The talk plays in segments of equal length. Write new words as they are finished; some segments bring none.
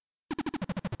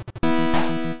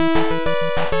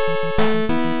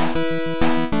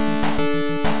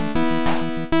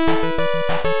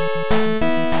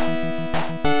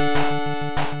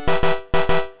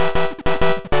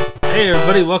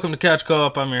welcome to Couch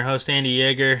Co-op. I'm your host, Andy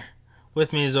Yeager.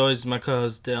 With me, as always, is my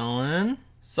co-host, Dylan.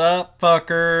 Sup,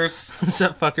 fuckers?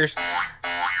 Sup, fuckers?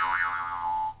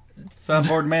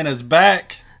 Soundboard Man is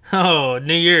back. Oh,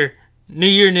 new year,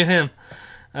 new him.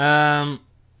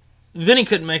 Vinny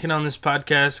couldn't make it on this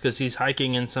podcast because he's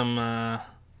hiking in some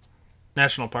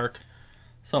national park.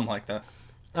 Something like that.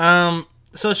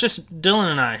 So it's just Dylan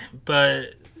and I. But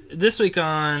this week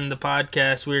on the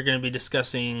podcast, we're going to be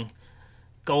discussing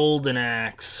Golden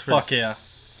Axe for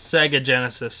Sega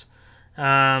Genesis.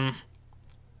 We're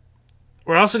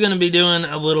also going to be doing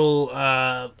a little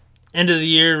end of the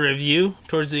year review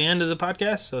towards the end of the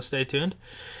podcast, so stay tuned.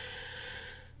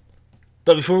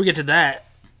 But before we get to that,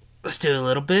 let's do a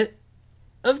little bit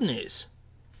of news.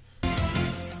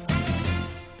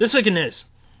 This week in news.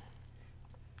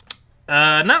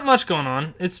 Not much going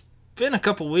on. It's been a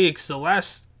couple weeks.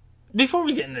 Before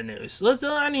we get into news,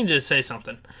 I need to say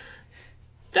something.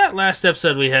 That last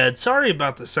episode we had, sorry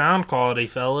about the sound quality,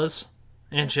 fellas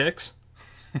and chicks.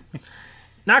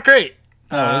 Not great.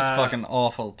 Oh, it was fucking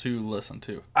awful to listen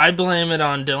to. I blame it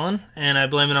on Dylan, and I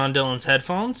blame it on Dylan's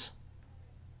headphones.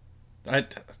 I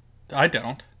don't.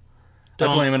 I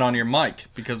blame it on your mic,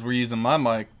 because we're using my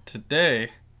mic today,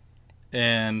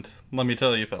 and let me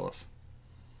tell you, fellas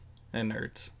and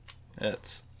nerds,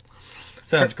 it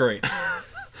sounds great.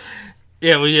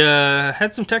 Yeah, we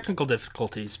had some technical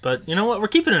difficulties, but you know what? We're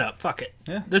keeping it up. Fuck it.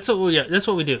 Yeah. That's what we do.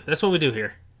 That's what we do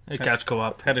here at Couch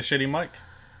Co-op. Had a shitty mic.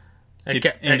 He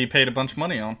paid a bunch of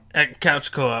money on. At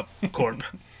Couch Co-op Corp.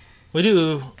 We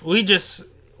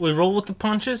roll with the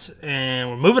punches, and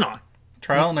we're moving on.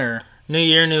 Trial and error. New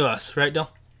year, new us. Right,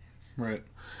 Dill? Right.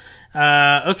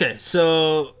 Okay,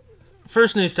 so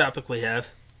first news topic we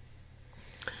have.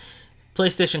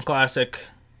 PlayStation Classic.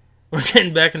 We're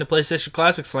getting back into PlayStation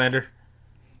Classic slander.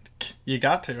 You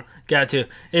got to. Got to.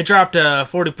 It dropped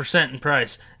 40% in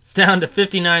price. It's down to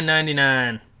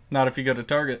 $59.99. Not if you go to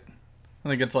Target. I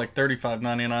think it's like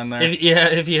 $35.99 there.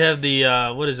 If you have the,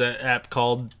 what is that app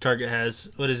called Target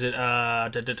has? What is it?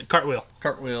 Cartwheel.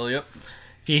 Cartwheel, yep.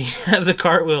 If you have the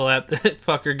Cartwheel app, that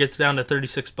fucker gets down to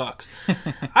 $36.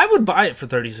 I would buy it for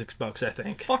 $36, I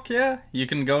think. Fuck yeah. You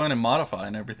can go in and modify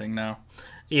and everything now.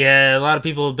 Yeah, a lot of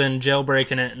people have been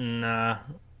jailbreaking it and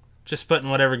just putting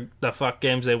whatever the fuck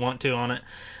games they want to on it,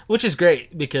 which is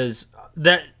great because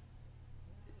that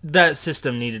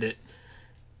system needed it.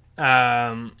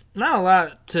 Not a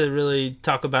lot to really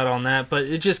talk about on that, but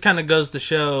it just kind of goes to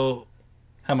show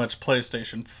how much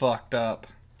PlayStation fucked up.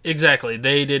 Exactly.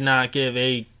 They did not give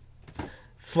a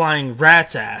flying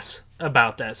rat's ass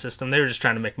about that system. They were just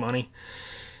trying to make money.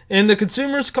 And the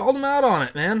consumers called them out on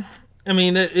it, man. I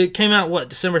mean, it came out,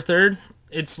 December 3rd?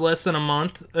 It's less than a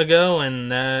month ago,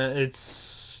 and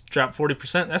it's dropped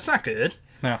 40%. That's not good.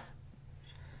 No.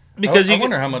 Because I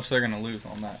wonder how much they're going to lose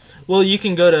on that. Well, you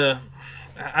can go to...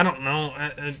 I don't know.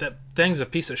 That thing's a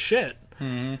piece of shit.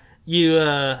 Mm-hmm.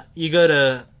 You go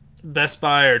to Best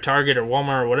Buy or Target or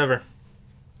Walmart or whatever,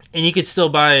 and you could still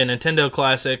buy a Nintendo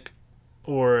Classic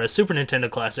or a Super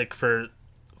Nintendo Classic for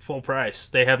full price.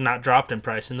 They have not dropped in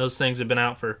price, and those things have been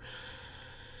out for...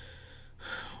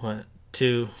 What,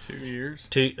 2 years?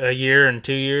 A year and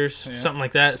 2 years, yeah. Something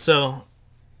like that. So,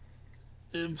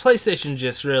 PlayStation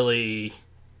just really,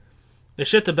 they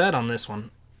shit the bed on this one.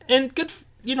 And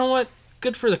you know what?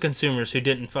 Good for the consumers who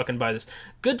didn't fucking buy this.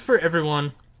 Good for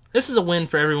everyone. This is a win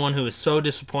for everyone who was so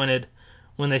disappointed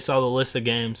when they saw the list of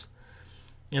games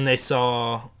and they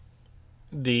saw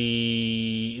that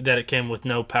it came with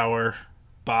no power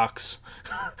box.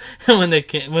 And when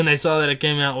they saw that it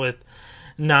came out with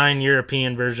 9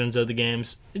 European versions of the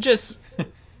games. It just,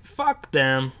 fuck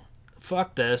them.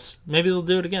 Fuck this. Maybe they'll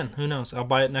do it again. Who knows? I'll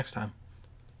buy it next time.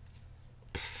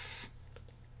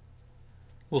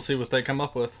 We'll see what they come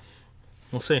up with.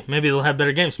 We'll see. Maybe they'll have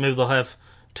better games. Maybe they'll have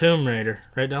Tomb Raider.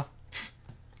 Right, Del?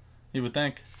 You would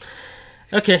think.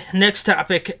 Okay, next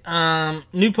topic.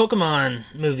 New Pokemon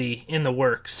movie in the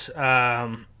works.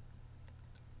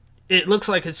 It looks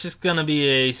like it's just going to be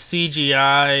a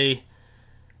CGI...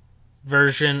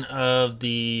 version of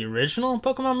the original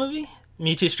Pokemon movie,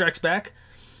 Mewtwo Strikes Back.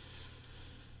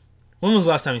 When was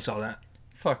the last time you saw that?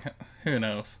 Fuck, who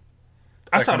knows?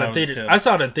 I saw it in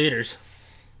theaters.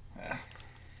 Yeah.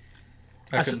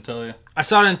 I couldn't tell you. I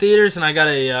saw it in theaters, and I got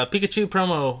a Pikachu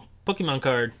promo Pokemon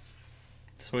card.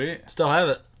 Sweet.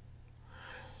 Not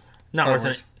worth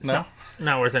any. No,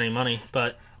 not worth any money,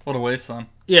 but what a waste then.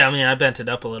 Yeah, I mean, I bent it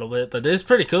up a little bit, but it's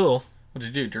pretty cool. What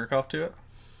did you do? Jerk off to it?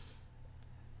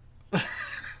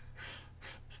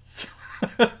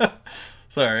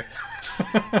 Sorry.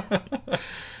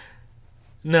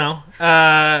 No.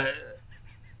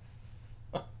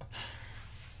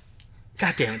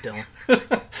 God damn it, Dylan.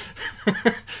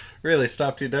 Really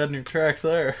stopped you dead in your tracks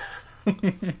there.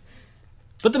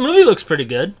 But the movie looks pretty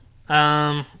good.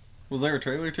 Was there a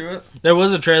trailer to it? There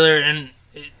was a trailer, and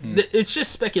it's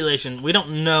just speculation. We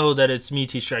don't know that it's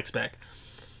Mewtwo Strikes Back.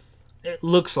 It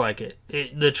looks like it.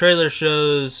 The trailer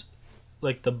shows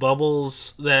like the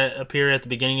bubbles that appear at the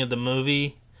beginning of the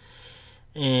movie,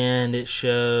 and it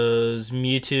shows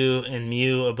Mewtwo and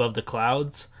Mew above the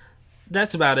clouds.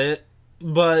 That's about it.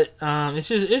 But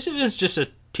it's just a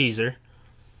teaser.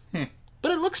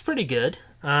 But it looks pretty good.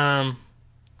 We'll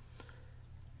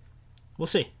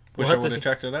see. Wish I would have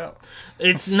checked it out.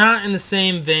 It's not in the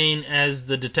same vein as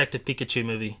the Detective Pikachu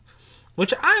movie,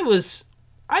 which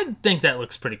I think that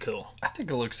looks pretty cool. I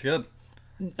think it looks good.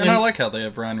 And I like how they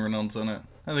have Ryan Reynolds in it.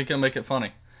 I think it'll make it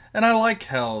funny. And I like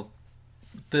how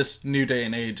this new day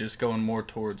and age is going more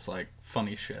towards, like,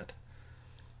 funny shit.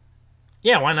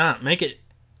 Yeah, why not? Make it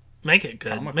good.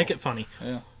 Comical. Make it funny.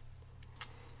 Yeah.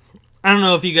 I don't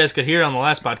know if you guys could hear on the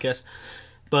last podcast,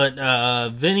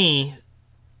 but Vinny,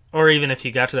 or even if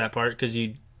you got to that part, because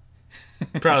you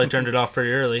probably turned it off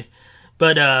pretty early,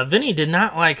 but Vinny did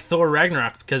not like Thor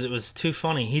Ragnarok because it was too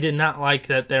funny. He did not like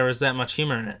that there was that much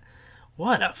humor in it.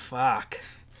 What a fuck.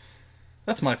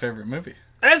 That's my favorite movie.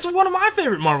 That's one of my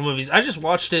favorite Marvel movies. I just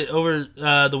watched it over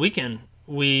the weekend.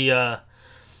 We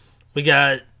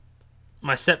got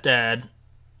my stepdad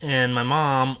and my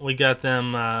mom, we got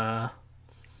them a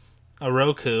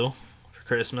Roku for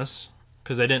Christmas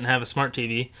because they didn't have a smart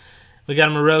TV. We got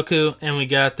them a Roku, and we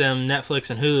got them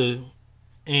Netflix and Hulu,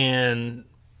 and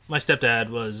my stepdad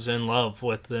was in love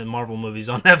with the Marvel movies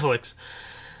on Netflix.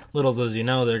 Little does he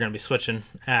know they're going to be switching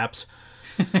apps.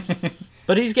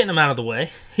 But he's getting them out of the way.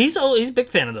 He's a big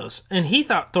fan of those, and he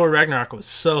thought Thor Ragnarok was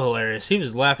so hilarious. He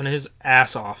was laughing his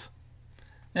ass off.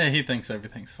 Yeah, he thinks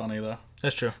everything's funny, though.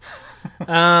 That's true.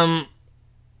 But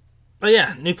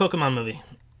yeah, new Pokemon movie.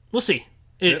 We'll see.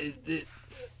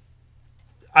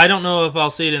 I don't know if I'll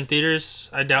see it in theaters.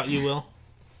 I doubt you will.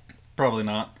 Probably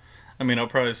not. I mean, I'll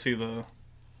probably see the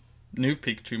new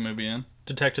Pikachu movie in.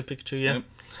 Detective Pikachu, yeah. Yep.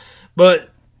 But,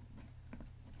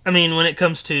 I mean, when it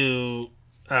comes to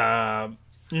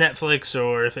Netflix,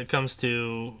 or if it comes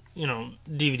to,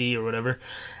 DVD or whatever,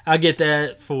 I get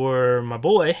that for my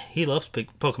boy. He loves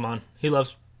Pokemon. He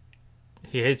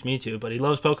hates Mewtwo, but he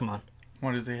loves Pokemon.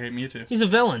 Why does he hate Mewtwo? He's a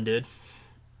villain, dude.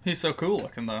 He's so cool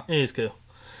looking, though. He's cool.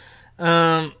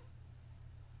 So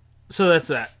that's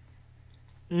that.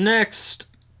 Next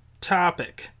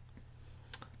topic.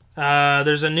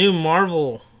 There's a new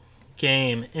Marvel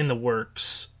game in the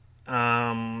works.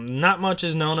 Not much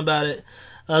is known about it,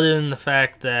 other than the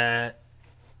fact that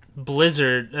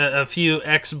Blizzard, a few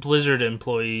ex-Blizzard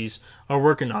employees are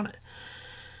working on it.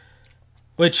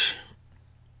 Which,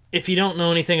 if you don't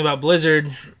know anything about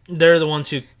Blizzard, they're the ones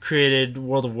who created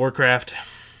World of Warcraft.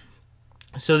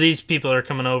 So these people are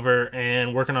coming over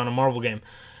and working on a Marvel game.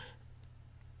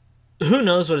 Who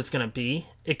knows what it's going to be?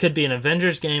 It could be an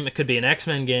Avengers game, it could be an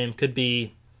X-Men game, it could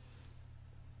be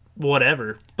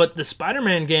whatever. But the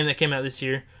Spider-Man game that came out this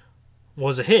year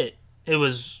was a hit. It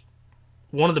was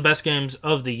one of the best games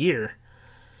of the year.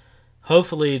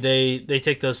 Hopefully they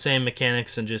take those same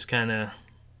mechanics and just kind of,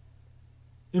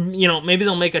 maybe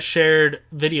they'll make a shared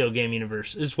video game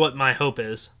universe, is what my hope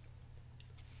is.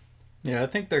 Yeah, I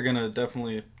think they're going to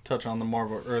definitely touch on the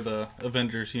Marvel or the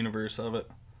Avengers universe of it.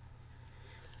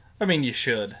 I mean, you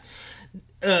should.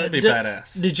 It'd be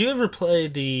badass. Did you ever play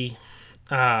the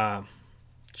what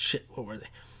were they?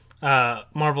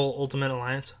 Marvel Ultimate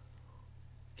Alliance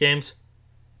games?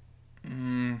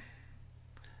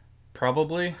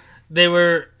 Probably. They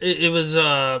were. It was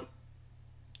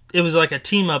like a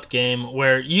team up game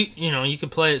where you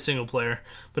could play it single player,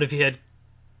 but if you had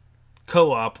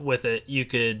co-op with it, you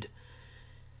could.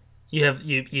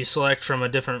 You select from a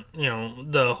different,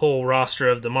 the whole roster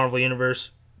of the Marvel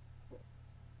Universe.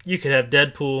 You could have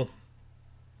Deadpool,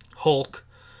 Hulk,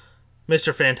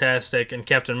 Mr. Fantastic, and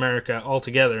Captain America all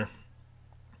together.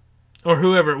 Or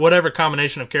whatever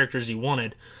combination of characters you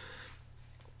wanted.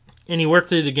 And you work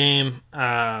through the game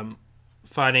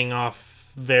fighting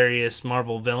off various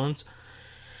Marvel villains.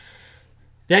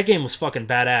 That game was fucking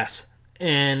badass.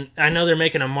 And I know they're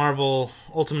making a Marvel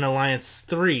Ultimate Alliance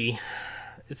 3.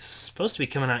 It's supposed to be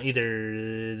coming out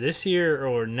either this year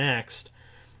or next.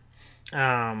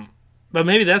 But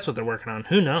maybe that's what they're working on.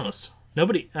 Who knows?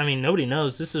 Nobody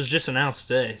knows. This was just announced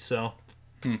today, so.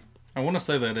 I want to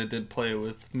say that I did play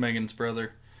with Megan's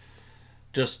brother.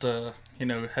 Just,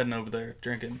 heading over there,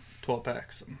 drinking 12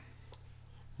 packs. And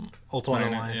Ultimate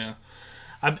Alliance.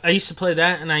 Yeah. I used to play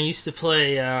that, and I used to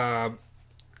play, I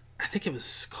think it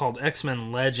was called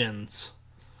X-Men Legends.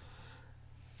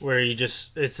 where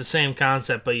it's the same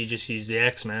concept, but you just use the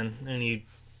X-Men and you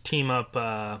team up.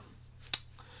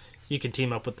 You can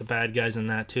team up with the bad guys in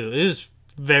that too. It was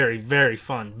very, very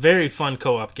fun. Very fun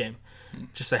co-op game.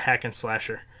 Just a hack and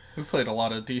slasher. We played a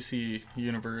lot of DC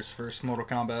Universe versus Mortal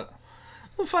Kombat.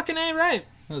 Well, fucking A, right.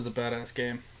 That was a badass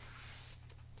game.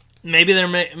 Maybe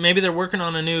they're working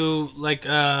on a new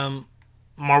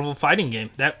Marvel fighting game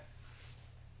that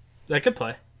could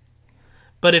play.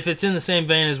 But if it's in the same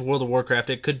vein as World of Warcraft,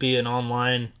 it could be an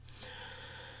online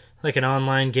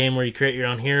game where you create your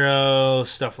own hero,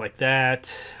 stuff like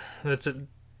that. That's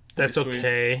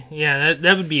okay. Sweet. Yeah,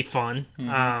 that would be fun.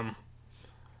 Mm-hmm.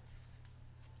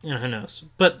 Who knows?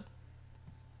 But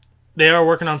they are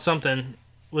working on something.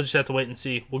 We'll just have to wait and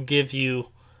see. We'll give you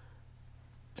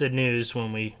the news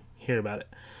when we hear about it.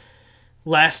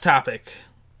 Last topic.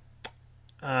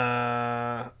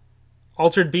 Altered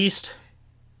Beast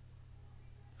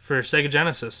for Sega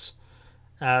Genesis.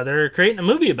 They're creating a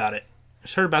movie about it. I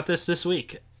just heard about this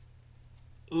week.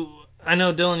 Ooh, I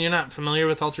know, Dylan, you're not familiar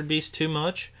with Altered Beast too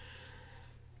much.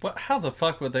 But how the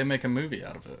fuck would they make a movie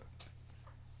out of it?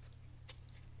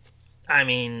 I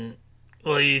mean,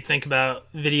 well, you think about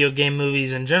video game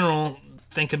movies in general,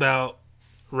 think about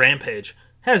Rampage.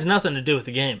 It has nothing to do with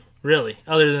the game, really,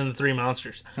 other than the three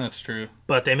monsters. That's true.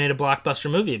 But they made a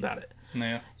blockbuster movie about it.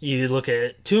 Yeah. You look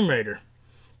at Tomb Raider.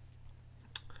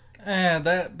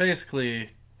 That basically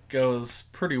goes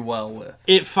pretty well with.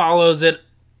 It follows it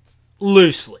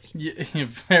loosely. Yeah,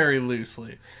 very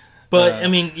loosely. But, I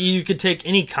mean, you could take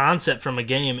any concept from a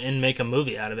game and make a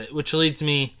movie out of it, which leads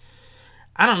me...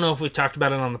 I don't know if we've talked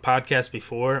about it on the podcast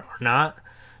before or not,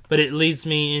 but it leads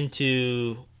me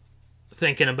into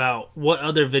thinking about what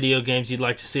other video games you'd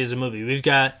like to see as a movie.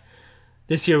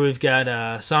 This year we've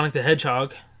got Sonic the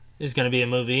Hedgehog is going to be a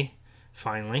movie,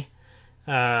 finally.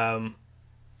 Yeah,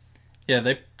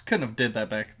 they couldn't have did that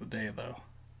back in the day, though.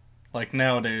 Like,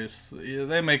 nowadays,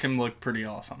 they make him look pretty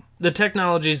awesome. The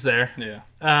technology's there. Yeah.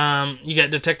 You got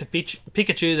Detective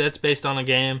Pikachu, that's based on a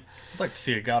game. I'd like to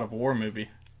see a God of War movie.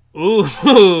 Ooh.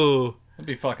 That'd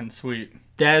be fucking sweet.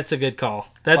 That's a good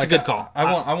call. That's a good call.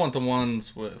 I want the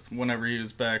ones with whenever he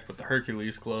was back with the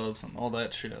Hercules gloves and all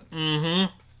that shit.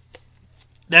 Mm-hmm.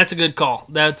 That's a good call.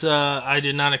 That's I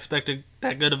did not expect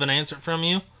that good of an answer from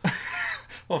you.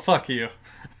 Well, fuck you.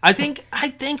 I think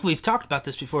we've talked about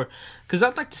this before, because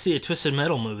I'd like to see a Twisted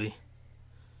Metal movie,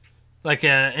 like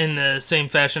in the same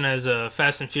fashion as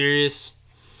Fast and Furious.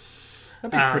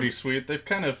 That'd be pretty sweet. They've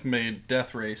kind of made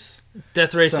Death Race.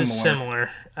 Death Race is similar,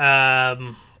 but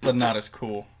not as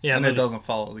cool. Yeah, and it doesn't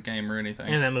follow the game or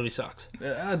anything. And that movie sucks.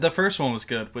 The first one was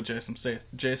good with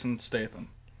Jason Statham.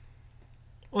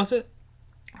 Was it?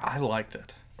 I liked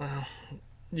it.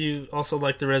 You also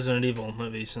like the Resident Evil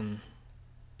movies, and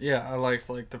yeah, I liked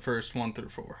the first 1 through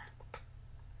 4.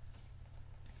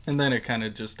 And then it kind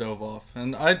of just dove off.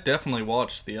 And I definitely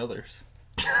watched the others.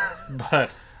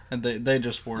 But they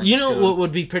just weren't. You know what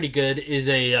would be pretty good is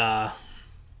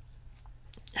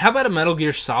how about a Metal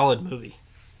Gear Solid movie?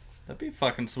 That'd be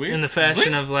fucking sweet. In the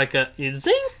fashion of like a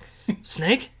zing,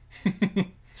 Snake,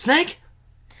 Snake.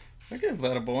 I give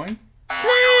that a boing.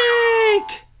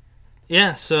 Snake.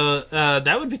 Yeah, so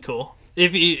that would be cool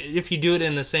if you do it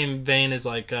in the same vein as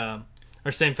or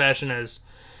same fashion as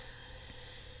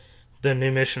the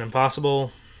new Mission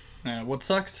Impossible. Yeah, what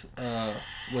sucks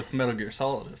with Metal Gear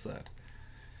Solid is that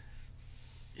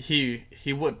he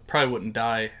probably wouldn't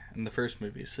die in the first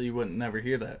movie, so you wouldn't never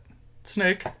hear that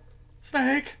Snake.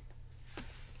 You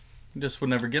just would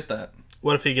never get that.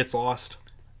 What if he gets lost?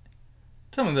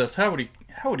 Tell me this: how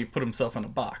would he put himself in a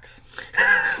box?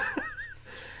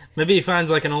 Maybe he finds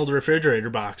like an old refrigerator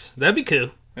box. That'd be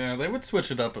cool. Yeah, they would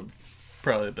switch it up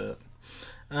probably a bit.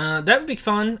 That would be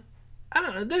fun. I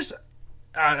don't know.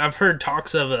 I've heard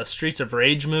talks of a Streets of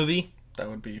Rage movie. That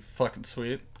would be fucking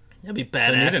sweet. That'd be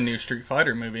badass. They need a new Street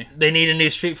Fighter movie. They need a new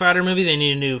Street Fighter movie. They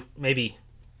need a new, maybe,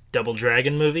 Double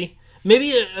Dragon movie.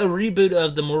 Maybe a reboot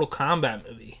of the Mortal Kombat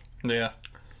movie. Yeah.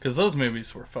 Because those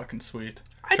movies were fucking sweet.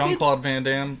 Jean-Claude Van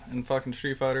Damme in fucking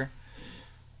Street Fighter.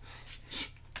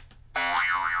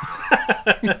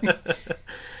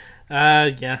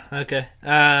 Yeah, okay.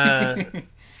 I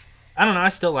don't know. I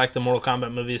still like the Mortal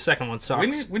Kombat movie. The second one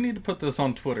sucks. We need to put this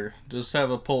on Twitter. Just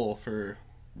have a poll for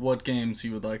what games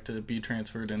you would like to be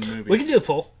transferred into movies. We can do a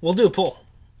poll. We'll do a poll.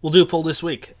 We'll do a poll this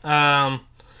week. But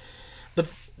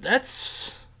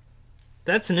that's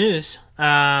news.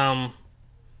 That's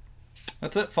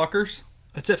it, fuckers.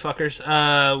 That's it, fuckers.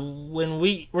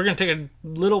 We're gonna take a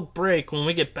little break. When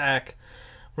we get back,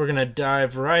 we're gonna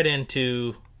dive right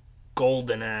into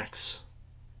Golden Axe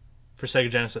for Sega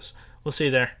Genesis. We'll see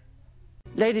you there.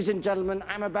 Ladies and gentlemen,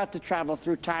 I'm about to travel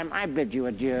through time. I bid you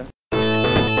adieu.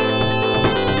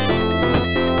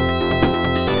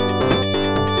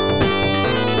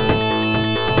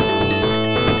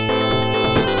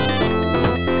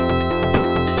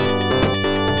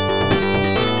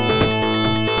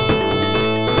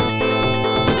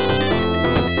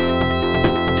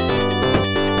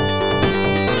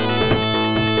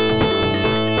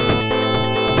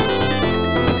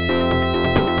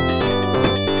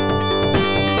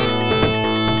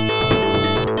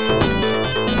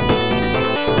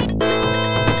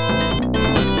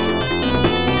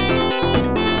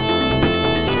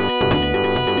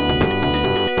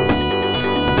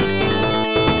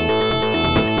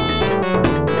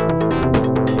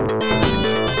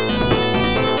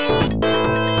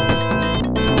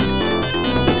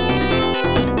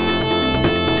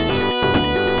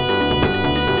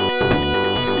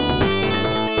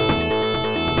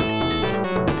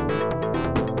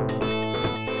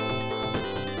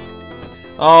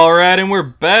 Alright, and we're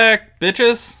back,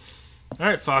 bitches.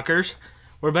 Alright, fuckers.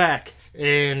 We're back.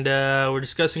 And we're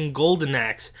discussing Golden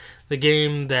Axe, the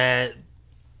game that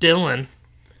Dylan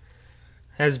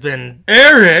has been...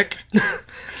 Eric!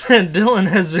 Dylan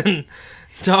has been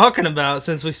talking about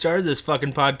since we started this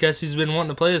fucking podcast. He's been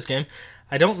wanting to play this game.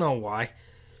 I don't know why.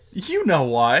 You know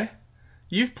why.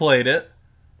 You've played it,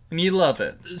 and you love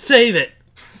it. Save it.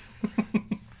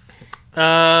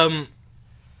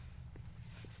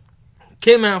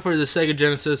 Came out for the Sega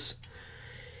Genesis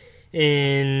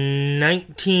in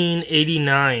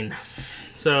 1989.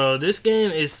 So this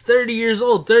game is 30 years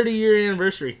old, 30-year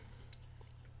anniversary.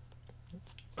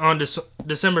 On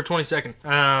December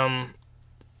 22nd.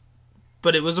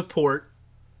 But it was a port.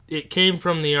 It came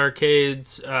from the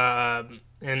arcades, and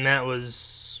that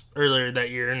was earlier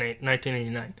that year in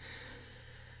 1989.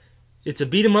 It's a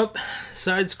beat-em-up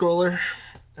side-scroller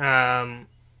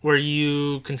where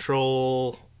you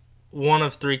control one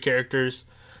of three characters,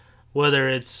 whether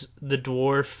it's the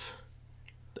dwarf,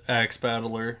 The Axe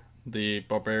Battler, the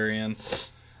Barbarian,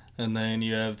 and then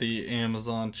you have the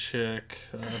Amazon chick,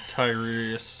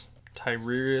 Tyrus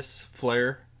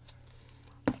Flare.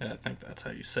 I think that's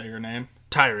how you say her name.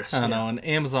 Tyrus. I don't know, an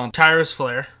Amazon Tyrus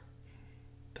Flare.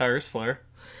 Tyrus Flare.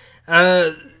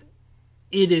 It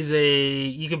is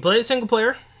you can play it single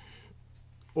player,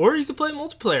 or you can play it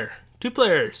multiplayer. 2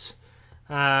 players.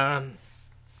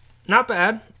 Not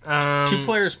bad. 2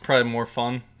 players probably more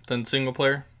fun than single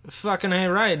player. Fucking A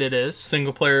right, it is.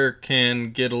 Single player can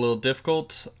get a little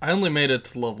difficult. I only made it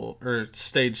to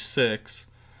stage 6,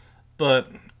 but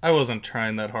I wasn't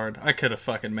trying that hard. I could have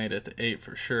fucking made it to 8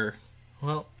 for sure.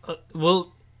 Well,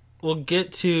 we'll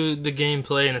get to the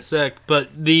gameplay in a sec,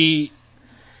 but the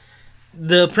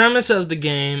premise of the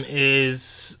game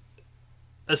is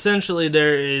essentially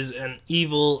there is an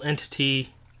evil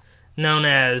entity known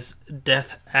as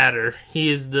Death Adder. He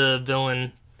is the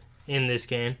villain in this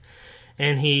game,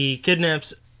 and he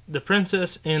kidnaps the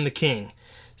princess and the king.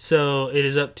 So it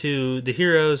is up to the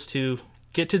heroes to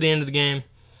get to the end of the game,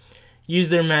 use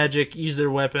their magic, use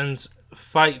their weapons,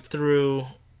 fight through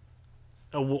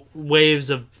waves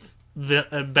of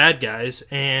bad guys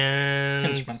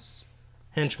and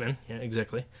henchmen, yeah,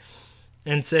 exactly,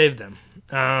 and save them.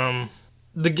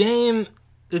 The game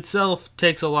itself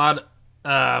takes a lot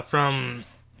from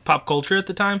pop culture at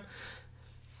the time.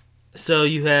 So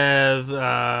you have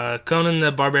Conan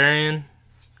the Barbarian.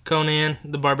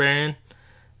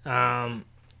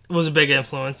 Was a big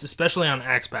influence, especially on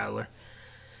Axe Battler.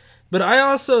 But I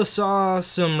also saw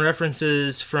some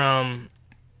references from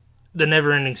The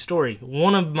Neverending Story,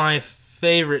 one of my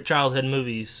favorite childhood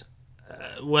movies,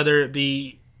 whether it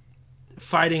be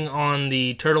fighting on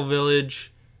the Turtle Village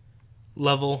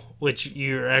level, which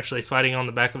you're actually fighting on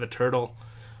the back of a turtle,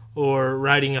 or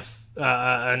riding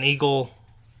an eagle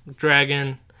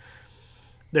dragon.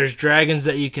 There's dragons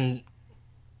that you can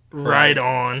ride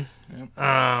on. Yep.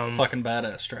 Fucking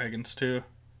badass dragons too.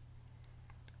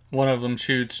 One of them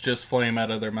shoots just flame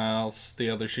out of their mouths. The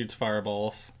other shoots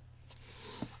fireballs.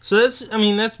 So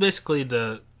that's basically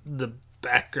the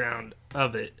background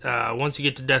of it. Once you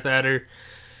get to Death Adder,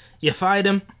 you fight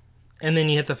him, and then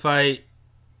you have to fight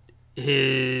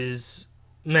his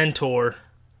mentor,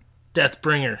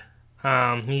 Deathbringer.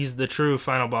 He's the true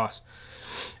final boss.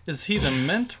 Is he the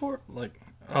mentor?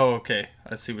 Oh, okay.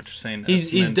 I see what you're saying.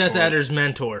 He's Death Adder's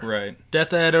mentor. Right.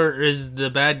 Death Adder is the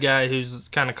bad guy who's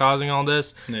kind of causing all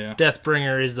this. Yeah.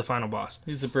 Deathbringer is the final boss.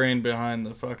 He's the brain behind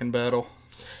the fucking battle.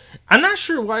 I'm not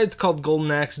sure why it's called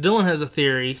Golden Axe. Dylan has a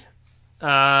theory.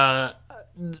 The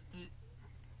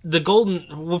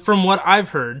golden, from what I've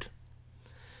heard,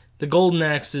 the Golden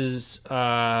Axe is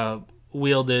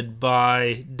wielded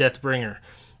by Deathbringer.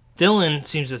 Dylan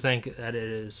seems to think that it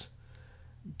is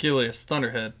Gilius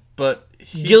Thunderhead, but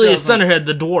Gilius Thunderhead,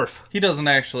 the dwarf. He doesn't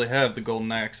actually have the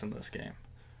golden axe in this game.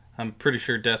 I'm pretty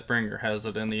sure Deathbringer has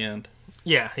it in the end.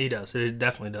 Yeah, he does. It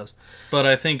definitely does. But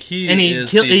I think he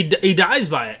he dies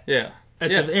by it. Yeah. At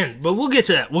the end. But we'll get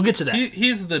to that.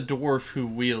 He's the dwarf who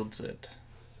wields it.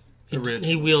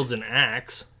 He wields an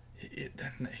axe.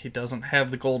 He doesn't have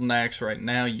the golden axe right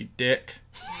now, you dick.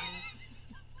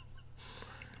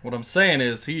 What I'm saying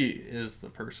is he is the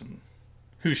person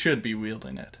who should be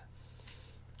wielding it.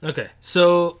 Okay,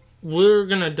 so we're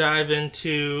going to dive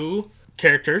into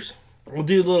characters. We'll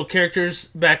do a little characters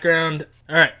background.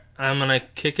 All right, I'm going to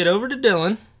kick it over to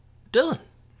Dylan. Dylan,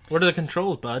 what are the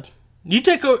controls, bud? You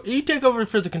take over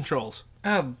for the controls.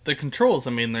 The controls,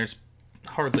 I mean, there's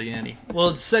hardly any. Well,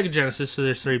 it's Sega Genesis, so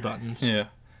there's 3 buttons. Yeah.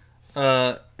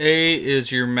 A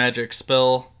is your magic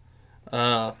spell.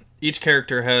 Each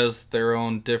character has their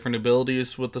own different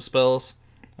abilities with the spells.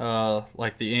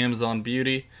 Like the Amazon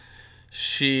Beauty.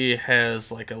 She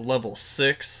has like a level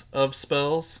 6 of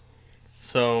spells.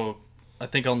 So I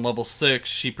think on level 6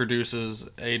 she produces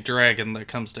a dragon that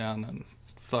comes down and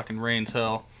fucking rains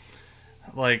hell.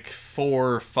 Like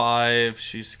 4 or 5,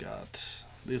 she's got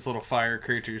these little fire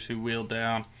creatures who wheel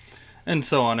down, and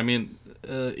so on. I mean,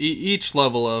 each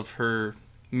level of her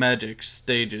magic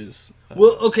stages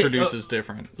produces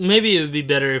different. Maybe it would be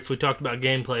better if we talked about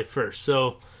gameplay first.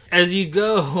 So as you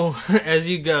go,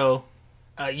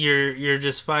 you're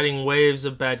just fighting waves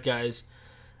of bad guys.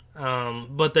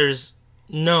 But there's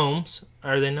gnomes.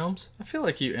 Are they gnomes? I feel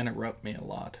like you interrupt me a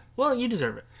lot. Well, you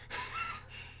deserve it.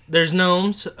 There's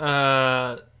gnomes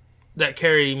that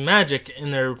carry magic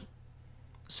in their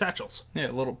satchels. Yeah,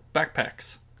 little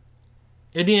backpacks.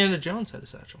 Indiana Jones had a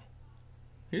satchel.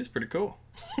 He's pretty cool.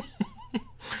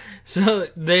 So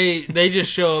they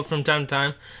just show up from time to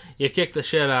time. You kick the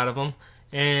shit out of them,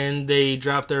 and they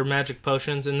drop their magic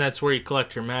potions, and that's where you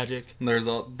collect your magic. And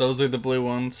those are the blue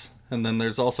ones, and then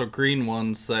there's also green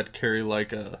ones that carry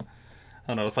like I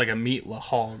don't know, it's like a meat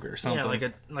hog or something. Yeah,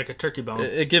 like a turkey bone.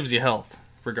 It gives you health,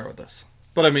 regardless.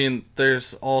 But I mean,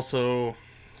 there's also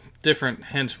different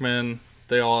henchmen.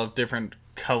 They all have different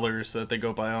colors that they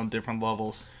go by on different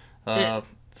levels.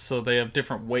 So they have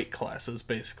different weight classes,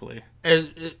 basically.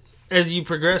 As you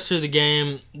progress through the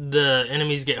game, the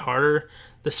enemies get harder.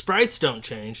 The sprites don't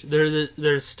change.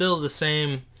 They're still the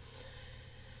same.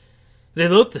 They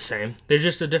look the same. They're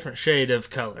just a different shade of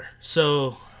color.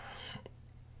 So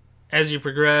as you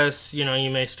progress, you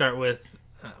may start with,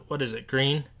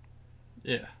 green?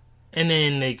 Yeah. And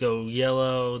then they go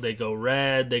yellow, they go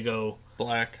red, they go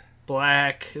black,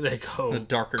 they go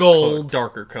darker gold.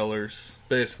 Darker colors.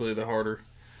 Basically the harder.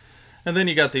 And then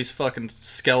you got these fucking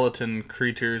skeleton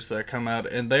creatures that come out,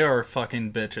 and they are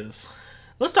fucking bitches.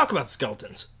 Let's talk about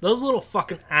skeletons. Those little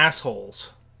fucking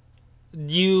assholes.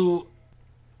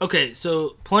 Okay,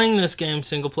 so playing this game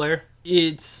single player,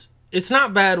 it's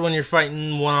not bad when you're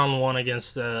fighting one-on-one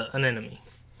against an enemy.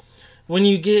 When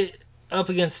you get up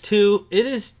against 2, it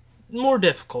is more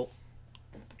difficult.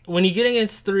 When you get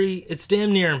against 3, it's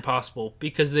damn near impossible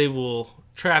because they will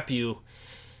trap you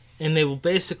and they will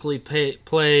basically play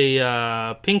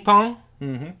ping pong.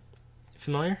 Mm-hmm.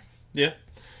 Familiar? Yeah.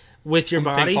 With your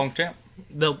body. Ping pong champ.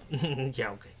 Yeah,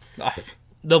 okay.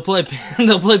 They'll play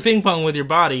ping pong with your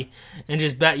body and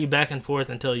just bat you back and forth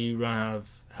until you run out of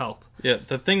health. Yeah,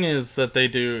 the thing is that they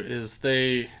do is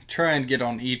they try and get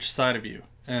on each side of you,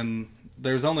 and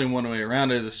there's only one way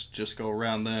around it, is just go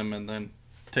around them and then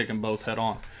take them both head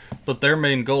on. But their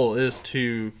main goal is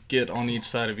to get on each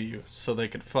side of you so they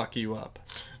could fuck you up.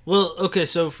 Well, okay,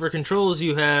 so for controls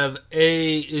you have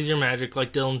A is your magic,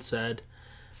 like Dylan said,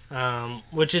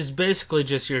 which is basically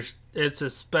just it's a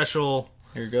special...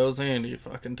 Here goes Andy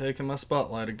fucking taking my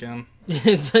spotlight again.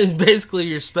 It's basically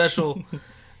your special...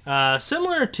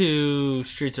 similar to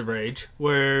Streets of Rage,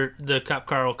 where the cop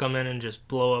car will come in and just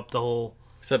blow up the whole...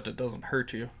 Except it doesn't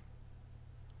hurt you.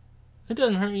 It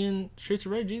doesn't hurt you in Streets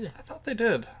of Rage either. I thought they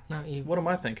did. No, what am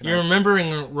I thinking You're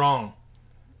remembering wrong.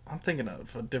 I'm thinking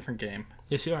of a different game.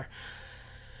 Yes, you are.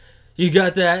 You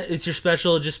got that. It's your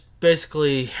special. It just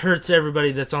basically hurts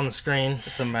everybody that's on the screen.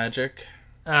 It's a magic.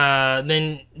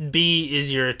 Then B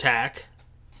is your attack.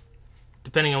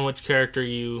 Depending on which character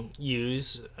you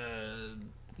use.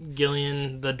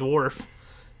 Gillian, the dwarf,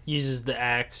 uses the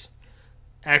axe.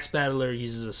 Axe Battler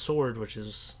uses a sword, which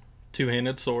is...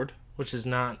 Two-handed sword. Which is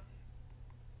not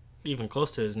even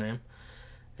close to his name.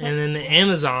 And then the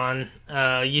Amazon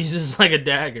uses like a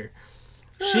dagger.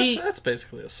 That's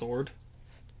basically a sword.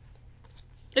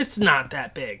 It's not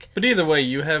that big. But either way,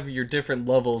 you have your different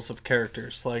levels of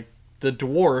characters. Like, the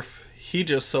dwarf, he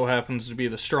just so happens to be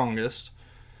the strongest.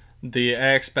 The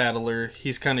Axe Battler,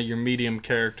 he's kind of your medium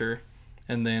character.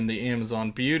 And then the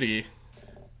Amazon Beauty,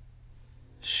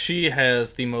 she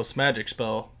has the most magic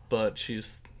spell, but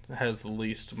has the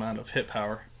least amount of hit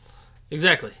power.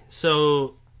 Exactly.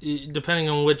 So, depending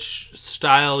on which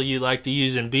style you like to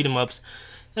use in beat 'em ups,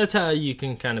 that's how you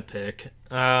can kind of pick.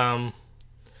 Dylan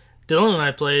and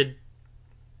I played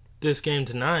this game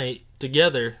tonight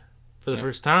together for the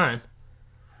first time.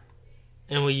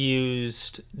 And we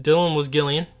used... Dylan was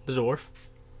Gillian, the dwarf.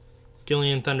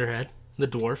 Gillian Thunderhead, the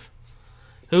dwarf.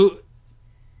 Who,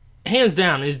 hands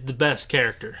down, is the best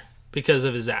character because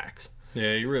of his axe.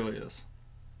 Yeah, he really is.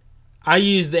 I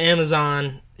used the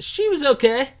Amazon. She was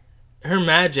okay. Her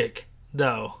magic,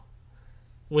 though,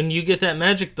 when you get that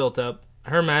magic built up,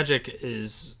 her magic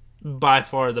is by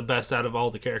far the best out of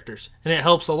all the characters. And it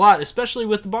helps a lot, especially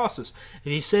with the bosses.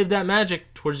 If you save that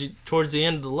magic towards the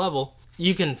end of the level,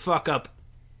 you can fuck up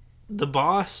the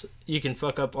boss. You can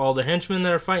fuck up all the henchmen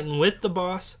that are fighting with the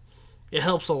boss. It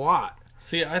helps a lot.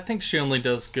 See, I think she only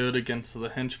does good against the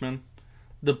henchmen.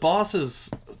 The bosses,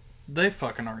 they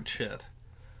fucking aren't shit.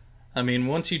 I mean,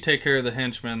 once you take care of the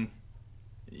henchmen,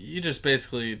 you just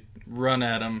basically run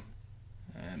at them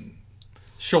and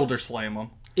shoulder slam them.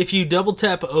 If you double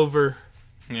tap over...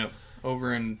 Yep.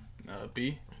 Over in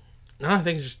B? No, I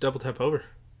think it's just double tap over.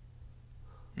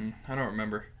 I don't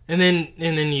remember. And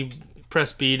then you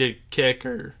press B to kick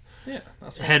or Yeah,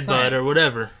 that's what I'm headbutt saying. or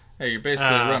whatever. Hey, you're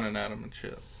basically running at them and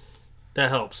shit. That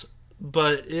helps.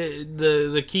 But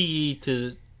the key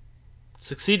to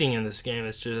succeeding in this game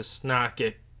is just not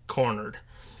get cornered.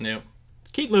 Yep.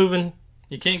 Keep moving.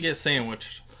 You can't get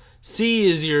sandwiched. C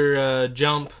is your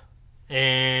jump,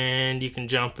 and you can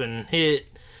jump and hit.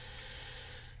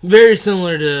 Very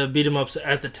similar to beat 'em ups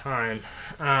at the time,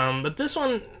 but this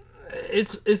one,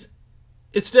 it's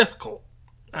difficult.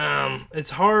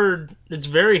 It's hard. It's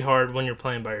very hard when you're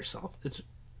playing by yourself. It's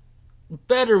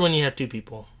better when you have two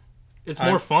people. It's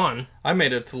more fun. I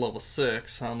made it to level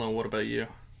 6. I don't know, what about you?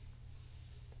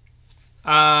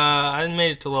 I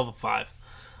made it to level 5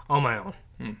 on my own.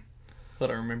 Thought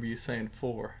I remember you saying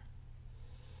 4.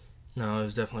 No, it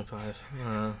was definitely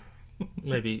 5.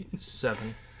 Maybe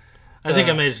 7. I think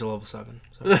I made it to level 7.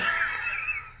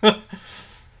 So.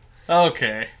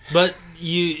 Okay. But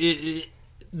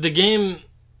the game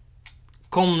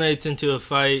culminates into a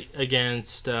fight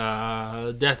against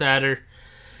Death Adder.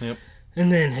 Yep. And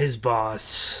then his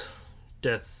boss,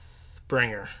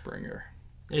 Deathbringer,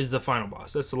 is the final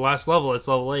boss. That's the last level. It's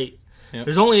level 8. Yep.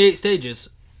 There's only 8 stages,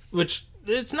 which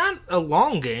it's not a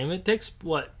long game. It takes,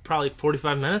 probably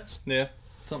 45 minutes? Yeah,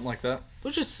 something like that.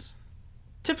 Which is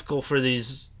typical for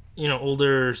these,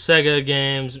 older Sega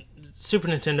games, Super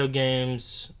Nintendo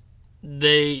games.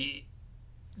 They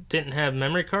didn't have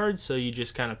memory cards, so you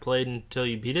just kind of played until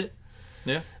you beat it.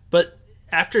 Yeah. But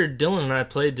after Dylan and I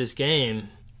played this game,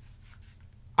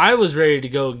 I was ready to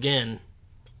go again.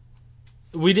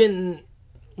 We didn't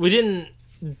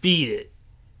beat it,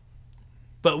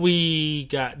 but we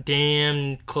got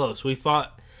damn close. We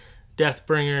fought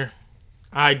Deathbringer.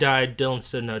 I died. Dylan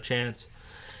stood no chance.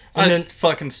 And I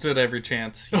fucking stood every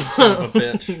chance, you son of a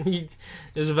bitch.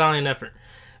 It was a valiant effort.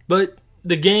 But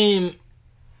the game,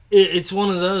 it's one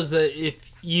of those that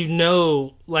if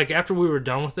after we were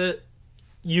done with it,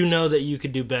 you know that you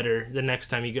could do better the next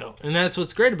time you go. And that's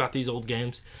what's great about these old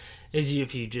games, is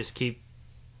if you just keep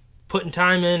putting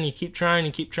time in, you keep trying,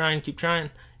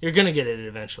 you're going to get it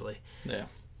eventually. Yeah.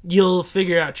 You'll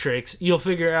figure out tricks. You'll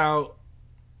figure out...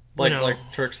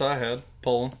 Like tricks I had,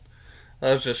 pulling.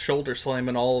 I was just shoulder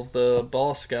slamming all of the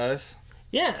boss guys.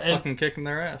 Yeah. And fucking kicking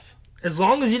their ass. as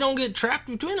long as you don't get trapped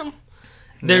between them.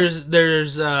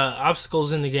 There's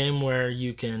obstacles in the game where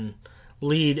you can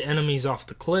lead enemies off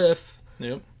the cliff.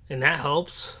 Yep. And that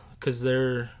helps, because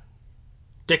they're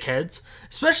dickheads.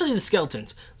 Especially the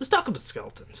skeletons. Let's talk about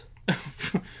skeletons.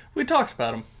 We talked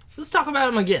about them. Let's talk about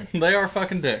them again. They are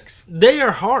fucking dicks. They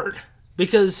are hard,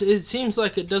 because it seems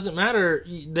like it doesn't matter.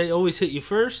 They always hit you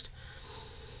first,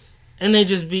 and they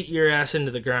just beat your ass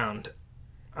into the ground.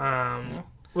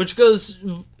 Which goes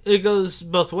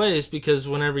both ways, because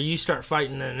whenever you start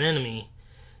fighting an enemy,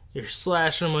 you're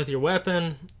slashing them with your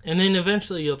weapon, and then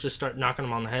eventually you'll just start knocking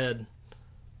them on the head.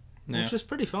 Yeah. Which is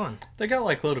pretty fun. They got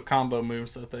little combo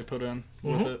moves that they put in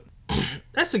with it.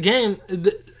 That's the game.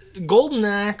 The Golden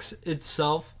Axe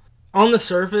itself, on the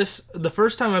surface, the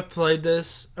first time I played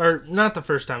this, or not the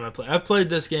first time I played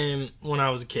this game when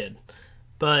I was a kid.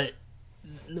 But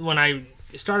when I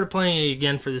started playing it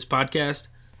again for this podcast,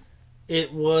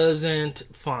 it wasn't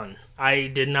fun. I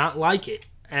did not like it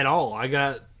at all. I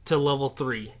got to level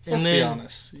 3. Let's be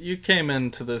honest. You came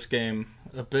into this game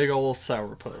a big old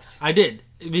sourpuss. I did,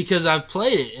 because I've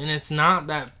played it, and it's not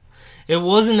that... It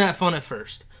wasn't that fun at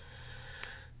first.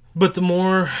 But the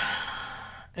more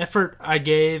effort I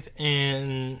gave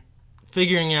in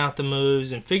figuring out the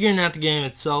moves and figuring out the game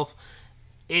itself,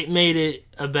 it made it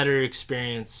a better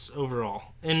experience overall.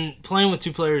 And playing with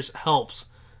two players helps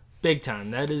big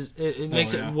time. That is, it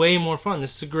makes it way more fun.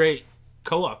 This is a great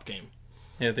co-op game.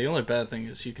 Yeah, the only bad thing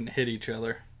is you can hit each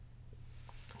other.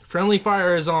 Friendly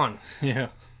fire is on. Yeah.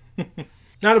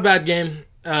 Not a bad game.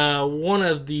 One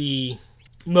of the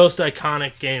most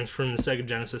iconic games from the Sega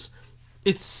Genesis.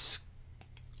 It's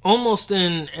almost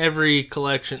in every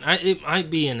collection. It might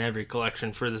be in every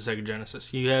collection for the Sega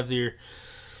Genesis. You have your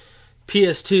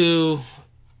PS2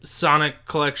 Sonic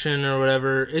collection or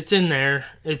whatever. It's in there.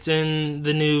 It's in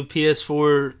the new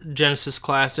PS4 Genesis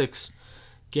Classics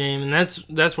game, and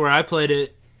that's where I played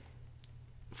it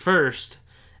first.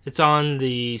 It's on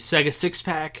the Sega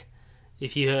 6-pack.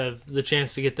 If you have the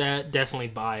chance to get that, definitely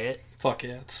buy it. Fuck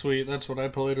yeah, it's sweet. That's what I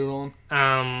played it on.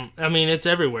 I mean, it's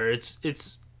everywhere.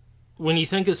 It's when you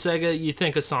think of Sega, you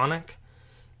think of Sonic.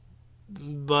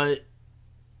 But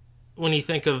when you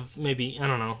think of maybe, I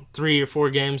don't know, 3 or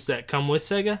 4 games that come with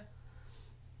Sega,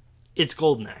 it's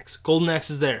Golden Axe. Golden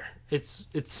Axe is there. It's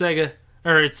Sega,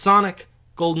 or it's Sonic,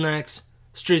 Golden Axe,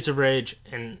 Streets of Rage,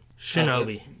 and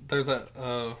Shinobi. There's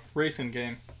that racing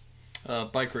game,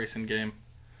 bike racing game.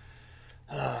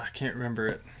 I can't remember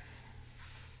it.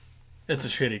 It's a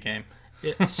shitty game.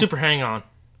 Yeah, Super Hang On.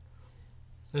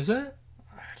 Is that it?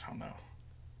 I don't know.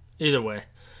 Either way.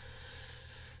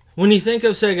 When you think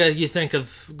of Sega, you think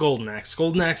of Golden Axe.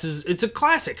 Golden Axe it's a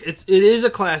classic. It is a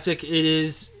classic. It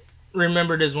is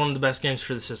remembered as one of the best games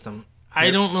for the system. Yep.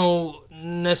 I don't know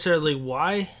necessarily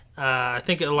why. I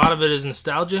think a lot of it is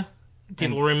nostalgia.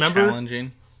 People remember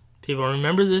challenging. People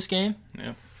remember this game.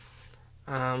 Yeah.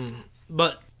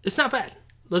 But it's not bad.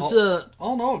 Let's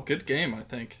Oh no, good game, I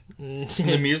think.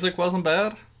 The music wasn't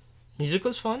bad. Music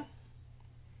was fun.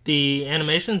 The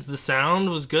animations, the sound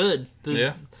was good.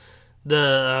 Yeah.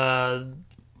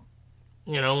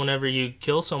 Whenever you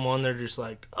kill someone, they're just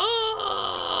like,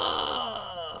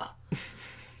 ah,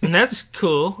 and that's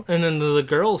cool. And then the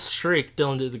girls shriek.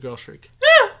 Dylan did the girl shriek.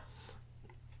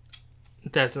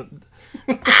 That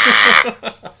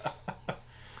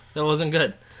wasn't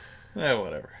good. Yeah,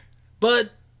 whatever. But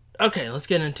okay, let's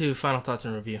get into final thoughts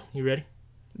and review. You ready?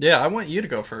 Yeah, I want you to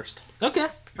go first. Okay.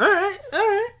 All right.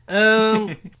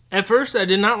 At first, I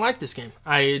did not like this game.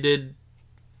 I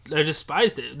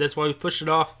despised it. That's why we pushed it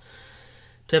off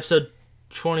to episode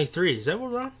 23. Is that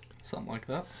what we're on? Something like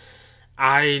that.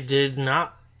 I did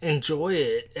not enjoy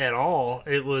it at all.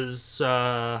 It was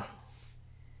a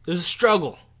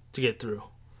struggle to get through.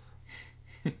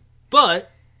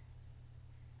 But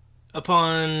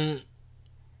upon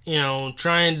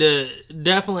trying to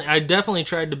I definitely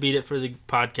tried to beat it for the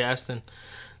podcast, and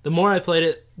the more I played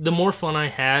it, the more fun I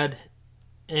had.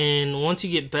 And once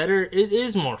you get better, it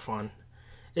is more fun.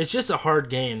 It's just a hard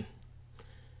game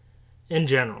in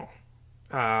general.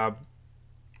 But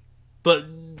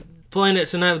playing it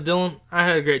tonight with Dylan, I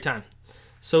had a great time.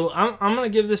 So I'm going to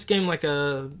give this game like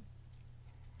a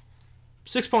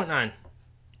 6.9.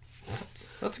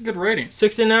 That's a good rating.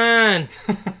 69.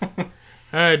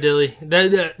 All right, Dilly.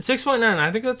 That 6.9.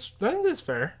 I think that's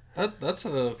fair. That's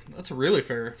a really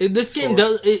fair. This score.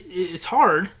 game it's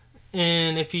hard,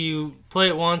 and if you play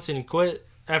it once and quit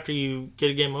after you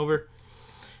get a game over,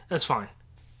 that's fine.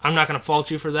 I'm not going to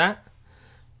fault you for that.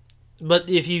 But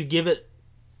if you give it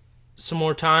some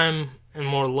more time and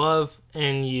more love,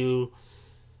 and you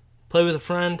play with a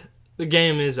friend, the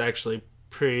game is actually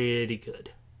pretty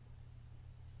good.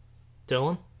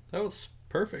 Dylan? That was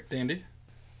perfect, Andy.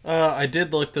 I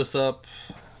did look this up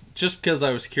just because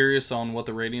I was curious on what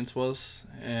the ratings was,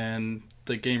 and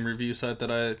the game review site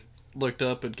that I looked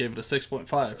up, it gave it a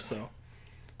 6.5, so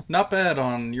not bad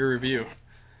on your review.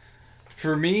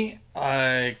 For me,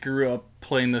 I grew up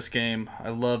playing this game. I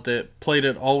loved it. Played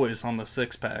it always on the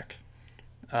 6-pack.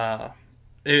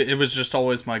 It was just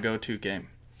always my go-to game.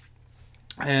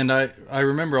 And I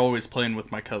remember always playing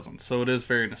with my cousins, so it is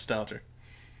very nostalgic.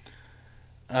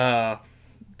 The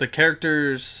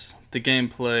characters, the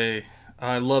gameplay,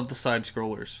 I love the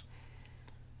side-scrollers.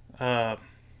 I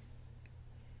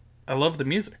love the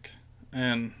music.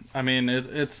 And, I mean,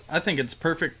 I think it's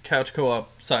perfect couch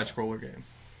co-op side-scroller game.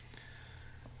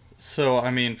 So, I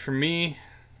mean, for me,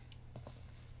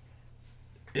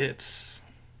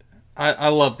 I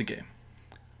love the game.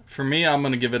 For me, I'm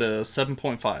going to give it a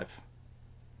 7.5.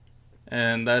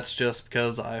 And that's just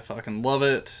because I fucking love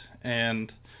it.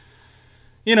 And,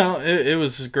 it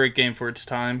was a great game for its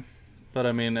time. But,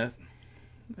 I mean,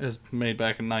 is made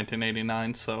back in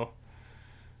 1989, so,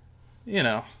 you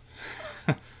know.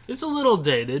 It's a little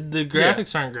dated. The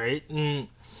graphics aren't great, and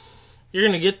you're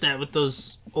going to get that with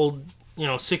those old,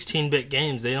 16-bit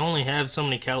games. They only have so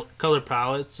many color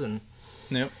palettes, and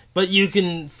Yep. but you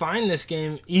can find this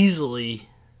game easily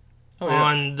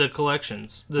on the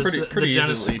collections. Pretty the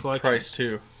Genesis easily collection. priced,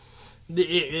 too.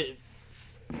 It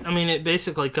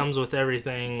basically comes with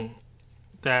everything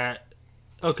that...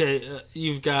 Okay,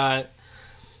 you've got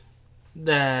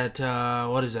that...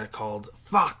 what is that called?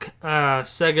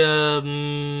 Sega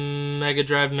Mega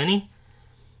Drive Mini.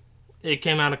 It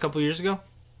came out a couple years ago.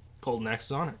 Golden Axe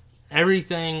is on it.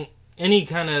 Everything, any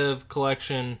kind of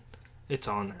collection, it's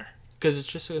on there. Because it's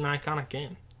just an iconic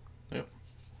game. Yep.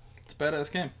 It's a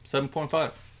badass game.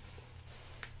 7.5.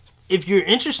 If you're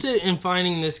interested in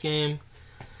finding this game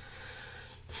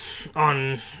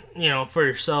on, for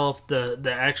yourself,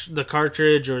 the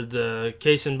cartridge or the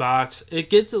case and box, it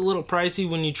gets a little pricey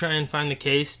when you try and find the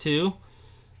case too.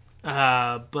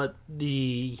 But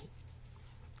the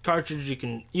cartridge, you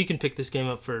can pick this game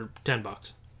up for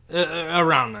 $10,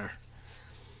 around there.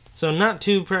 So not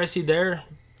too pricey there,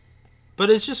 but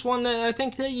it's just one that I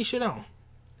think that you should own.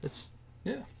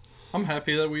 Yeah. I'm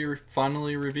happy that we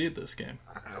finally reviewed this game.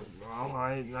 Well,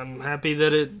 I'm happy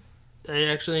that I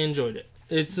actually enjoyed it.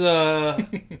 It's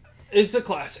it's a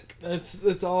classic.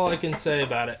 That's all I can say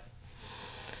about it.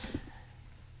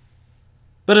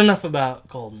 But enough about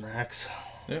Golden Axe.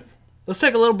 Yep. Let's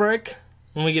take a little break.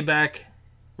 When we get back,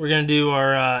 we're going to do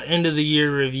our end of the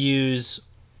year reviews.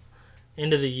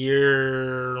 End of the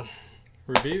year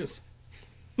Reviews.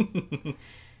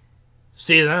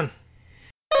 See you then.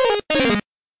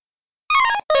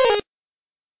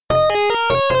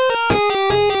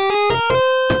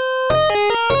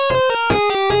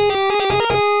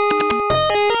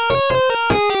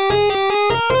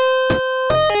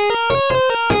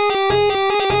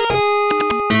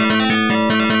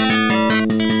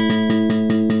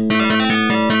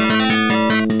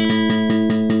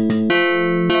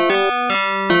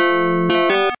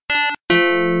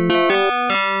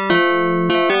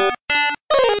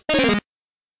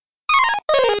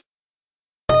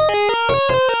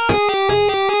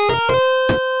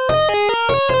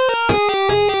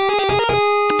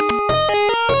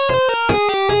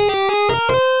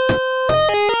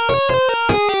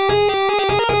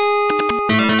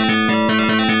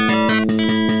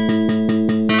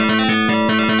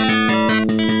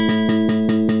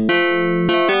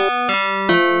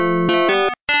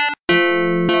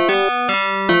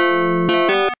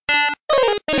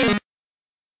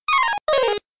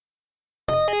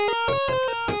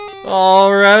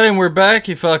 Alright, and we're back,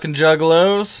 you fucking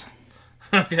juggalos.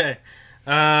 Okay.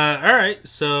 Alright,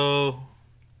 so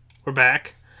we're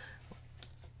back.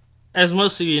 As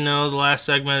most of you know, the last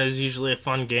segment is usually a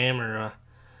fun game or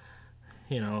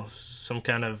some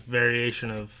kind of variation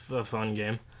of a fun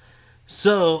game.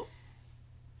 So,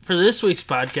 for this week's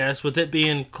podcast, with it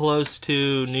being close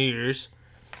to New Year's,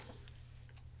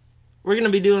 we're going to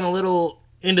be doing a little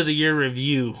end of the year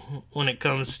review when it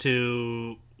comes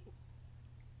to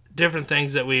different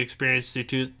things that we experienced through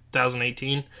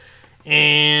 2018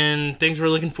 and things we're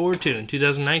looking forward to in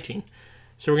 2019.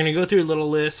 So we're going to go through a little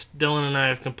list. Dylan and I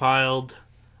have compiled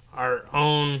our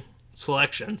own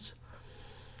selections.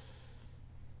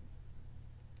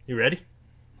 You ready?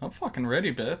 I'm fucking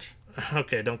ready, bitch.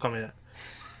 Okay, don't call me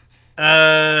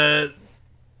that.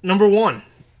 Number 1.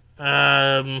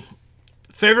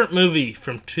 Favorite movie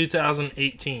from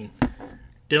 2018.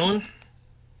 Dylan,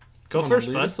 go first,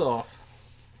 lead bud. us off.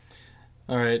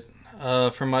 Alright,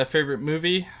 for my favorite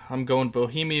movie, I'm going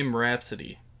Bohemian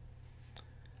Rhapsody.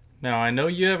 Now, I know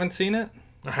you haven't seen it.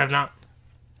 I have not.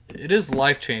 It is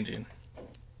life-changing.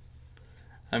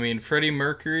 I mean, Freddie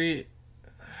Mercury...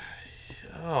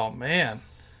 Oh, man.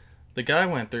 The guy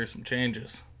went through some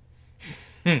changes.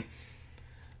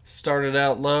 Started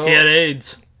out low. He had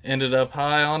AIDS. Ended up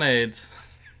high on AIDS.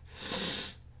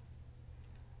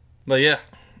 But yeah,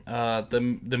 the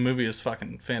movie is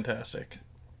fucking fantastic.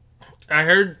 I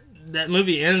heard that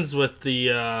movie ends with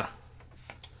the...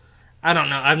 I don't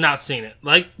know. I've not seen it.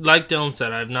 Like Dylan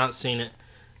said, I've not seen it.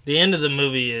 The end of the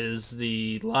movie is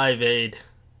the Live Aid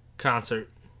concert.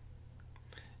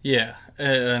 Yeah,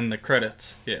 and the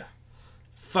credits. Yeah.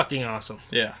 Fucking awesome.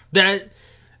 Yeah.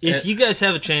 If you guys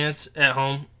have a chance at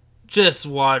home, just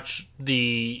watch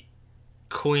the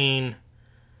Queen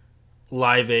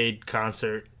Live Aid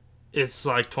concert. It's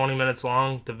like 20 minutes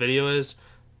long. The video is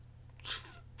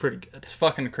pretty good. It's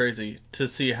fucking crazy to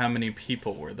see how many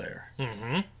people were there.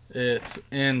 Mm-hmm. It's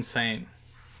insane.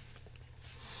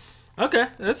 Okay,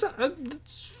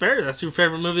 that's fair. That's your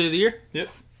favorite movie of the year? Yep.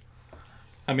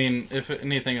 I mean, if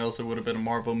anything else, it would have been a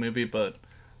Marvel movie, but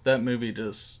that movie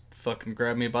just fucking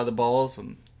grabbed me by the balls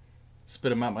and spit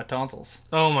them out my tonsils.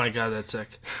 Oh my god, that's sick.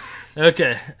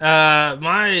 Okay,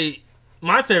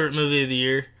 my favorite movie of the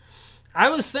year. I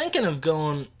was thinking of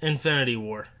going Infinity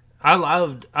War. I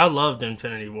loved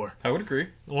Infinity War. I would agree.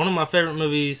 One of my favorite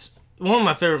movies. One of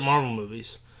my favorite Marvel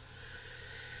movies.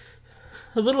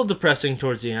 A little depressing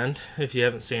towards the end, if you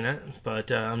haven't seen it,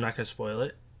 but I'm not going to spoil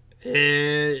it.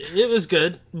 It was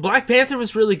good. Black Panther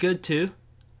was really good, too.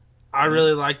 I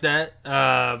really liked that.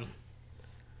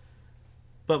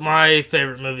 But my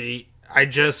favorite movie, I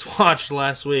just watched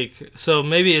last week, so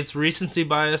maybe it's recency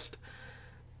biased,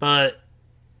 but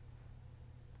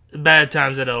Bad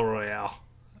Times at El Royale.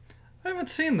 I haven't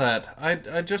seen that.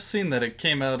 I just seen that it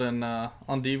came out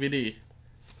on DVD.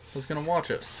 I was gonna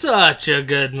watch it. Such a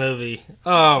good movie.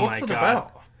 Oh What's my it god.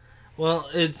 about? Well,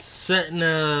 it's set in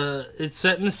the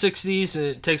 60s and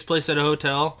it takes place at a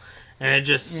hotel, and it's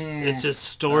just a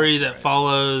story that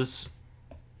follows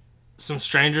some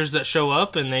strangers that show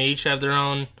up, and they each have their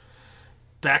own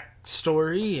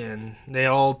backstory and they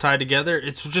all tie together.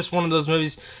 It's just one of those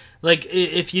movies, like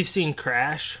if you've seen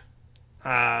Crash,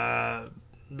 I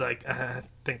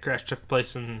think Crash took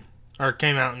place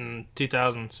came out in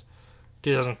 2000s,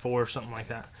 2004 or something like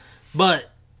that.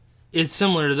 But it's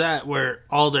similar to that, where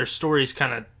all their stories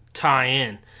kind of tie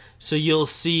in. So you'll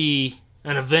see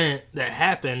an event that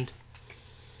happened,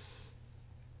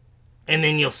 and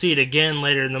then you'll see it again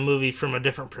later in the movie from a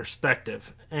different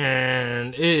perspective.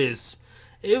 And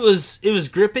it was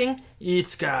gripping.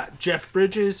 It's got Jeff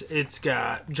Bridges, it's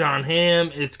got John Hamm,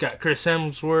 it's got Chris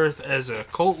Hemsworth as a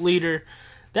cult leader.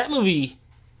 That movie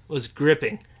was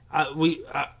gripping.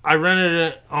 I rented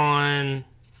it on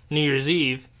New Year's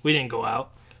Eve. We didn't go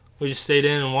out. We just stayed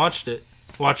in and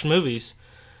watched movies.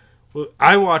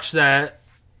 I watched that,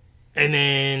 and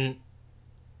then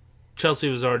Chelsea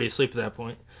was already asleep at that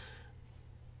point.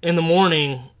 In the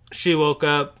morning, she woke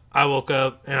up, I woke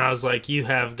up, and I was like, you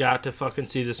have got to fucking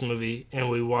see this movie,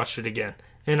 and we watched it again.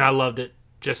 And I loved it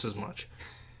just as much.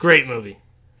 Great movie.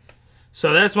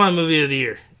 So that's my movie of the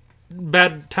year.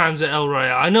 Bad Times at El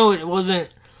Royale. I know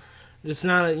it's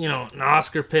not an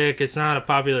Oscar pick, it's not a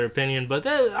popular opinion, but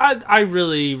I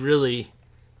really, really,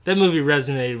 that movie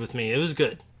resonated with me. It was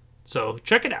good. So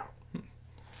check it out.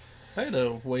 I had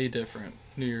a way different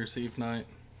New Year's Eve night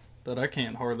that I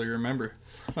can't hardly remember.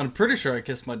 I'm pretty sure I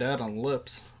kissed my dad on the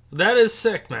lips. That is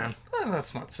sick, man.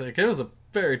 That's not sick. It was a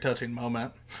very touching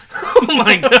moment. Oh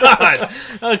my god.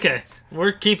 Okay,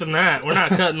 we're keeping that. We're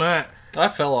not cutting that. I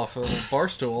fell off a bar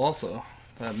stool also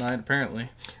that night, apparently.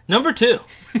 Number 2.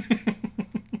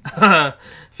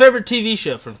 Favorite TV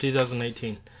show from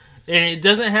 2018. And it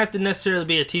doesn't have to necessarily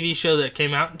be a TV show that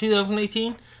came out in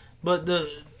 2018, but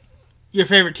your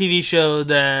favorite TV show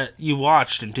that you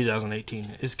watched in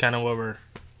 2018 is kind of what we're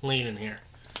leaning here.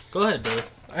 Go ahead, Billy.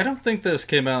 I don't think this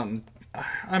came out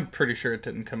I'm pretty sure it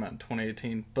didn't come out in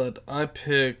 2018, but I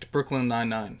picked Brooklyn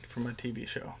Nine-Nine for my TV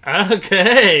show.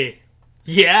 Okay.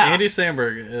 Yeah. Andy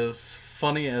Samberg is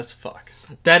funny as fuck.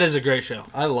 That is a great show.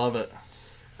 I love it.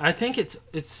 I think it's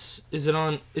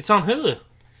on Hulu.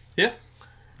 Yeah.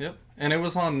 Yep. And it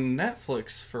was on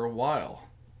Netflix for a while.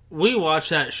 We watch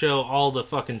that show all the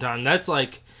fucking time. That's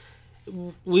like,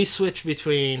 we switch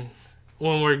between,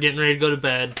 when we're getting ready to go to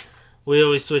bed, we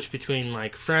always switch between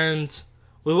like Friends.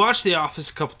 We watched The Office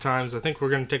a couple times. I think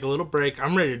we're going to take a little break.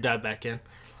 I'm ready to dive back in.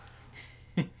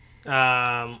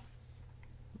 Parks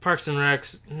and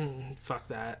Recs, fuck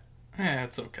that. Yeah,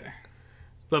 it's okay.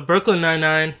 But Brooklyn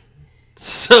Nine-Nine,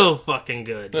 so fucking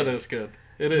good. That is good.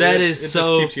 It is so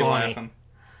just keeps you funny. laughing.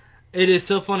 It is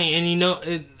so funny.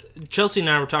 And Chelsea and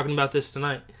I were talking about this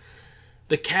tonight.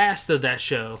 The cast of that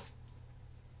show,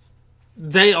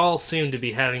 they all seem to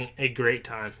be having a great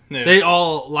time. Yeah. They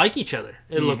all like each other,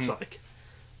 it looks like.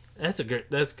 That's good.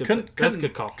 That's a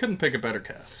good call. Couldn't pick a better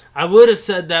cast. I would have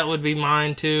said that would be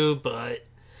mine too, but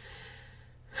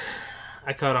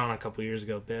I caught on a couple years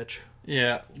ago, bitch.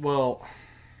 Yeah, well,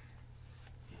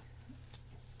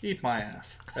 eat my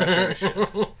ass. After I shit.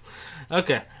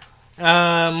 Okay.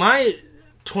 My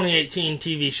 2018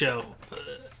 TV show.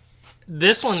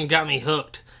 This one got me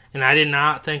hooked, and I did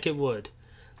not think it would.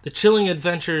 The Chilling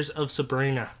Adventures of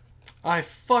Sabrina. I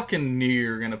fucking knew you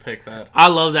were gonna pick that. I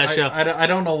love that show. I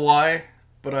don't know why,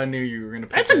 but I knew you were gonna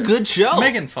pick That's a good show.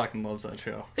 Megan fucking loves that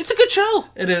show. It's a good show.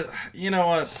 It is. You know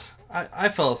what? I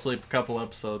fell asleep a couple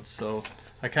episodes, so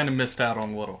I kind of missed out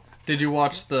on a little. Did you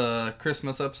watch the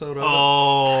Christmas episode of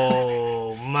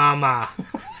Oh, mama.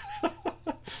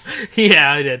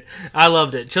 Yeah, I did. I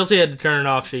loved it. Chelsea had to turn it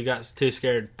off. She got too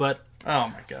scared. But it? Oh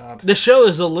my god. the show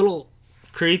is a little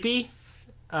creepy.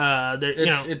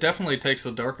 It definitely takes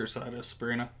the darker side of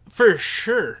Sabrina. For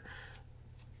sure.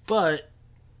 But,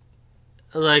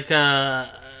 like,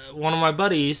 one of our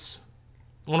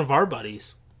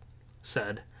buddies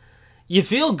said, you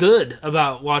feel good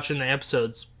about watching the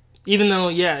episodes. Even though,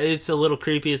 yeah, it's a little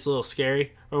creepy, it's a little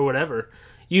scary, or whatever.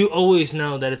 You always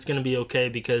know that it's going to be okay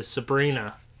because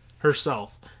Sabrina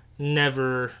herself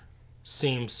never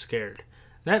seems scared.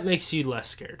 That makes you less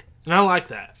scared. And I like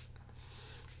that.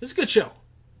 It's a good show.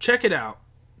 Check it out.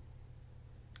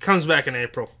 Comes back in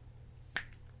April.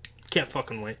 Can't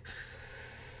fucking wait.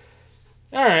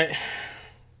 Alright.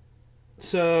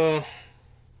 So,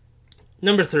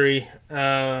 number 3.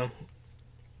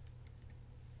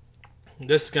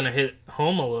 This is going to hit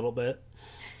home a little bit.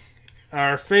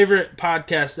 Our favorite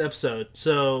podcast episode.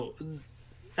 So,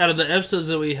 out of the episodes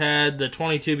that we had, the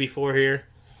 22 before here,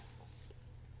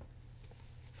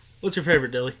 what's your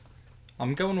favorite, Dilly?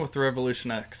 I'm going with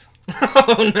Revolution X.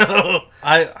 Oh, no.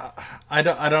 I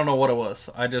don't know what it was.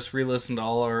 I just re-listened to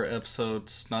all our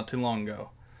episodes not too long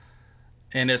ago.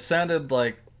 And it sounded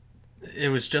like it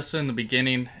was just in the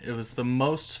beginning. It was the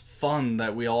most fun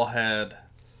that we all had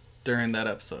during that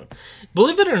episode.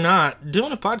 Believe it or not,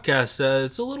 doing a podcast,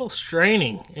 it's a little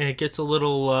straining. And it gets a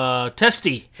little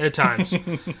testy at times.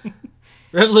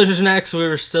 Revolution X, we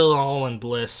were still all in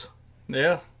bliss.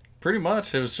 Yeah, pretty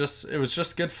much. It was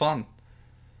just good fun.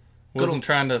 Wasn't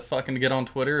trying to fucking get on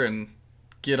Twitter and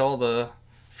get all the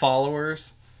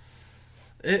followers.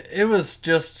 It was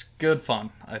just good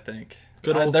fun, I think.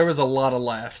 There was a lot of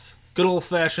laughs. Good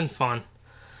old-fashioned fun.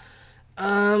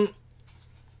 I'm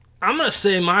going to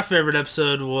say my favorite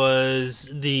episode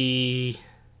was the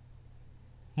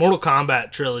Mortal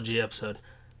Kombat trilogy episode.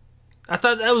 I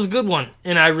thought that was a good one.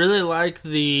 And I really like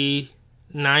the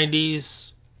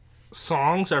 90s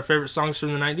songs, our favorite songs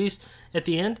from the 90s at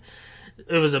the end.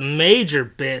 It was a major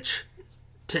bitch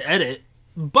to edit,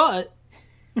 but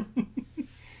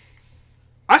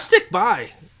I stick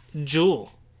by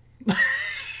Jewel.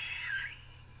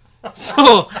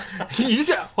 So, you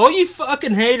got all you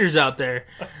fucking haters out there.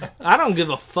 I don't give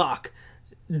a fuck.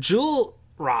 Jewel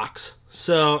rocks.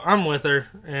 So, I'm with her,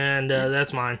 and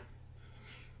that's mine.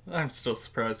 I'm still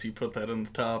surprised you put that in the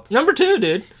top. Number 2,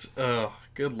 dude. Oh,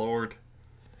 good lord.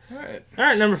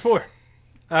 Alright, number 4.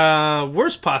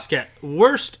 Worst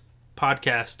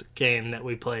podcast game that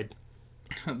we played.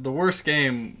 The worst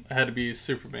game had to be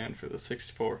Superman for the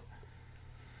 64.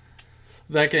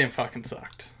 That game fucking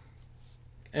sucked.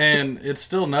 And it's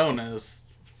still known as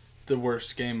the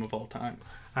worst game of all time.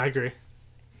 I agree.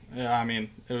 Yeah, I mean,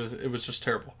 it was just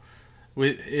terrible.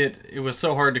 It was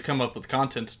so hard to come up with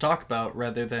content to talk about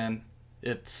rather than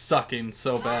it sucking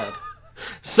so bad.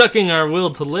 Sucking our will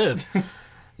to live.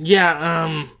 Yeah,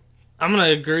 I'm going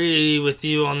to agree with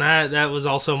you on that. That was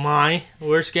also my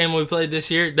worst game we played this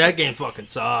year. That game fucking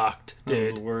sucked, dude. That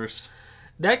was the worst.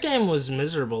 That game was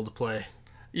miserable to play.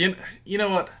 You know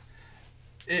what?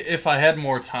 If I had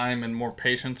more time and more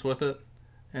patience with it,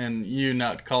 and you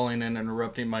not calling and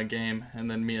interrupting my game, and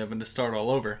then me having to start all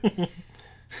over,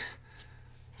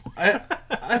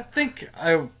 I think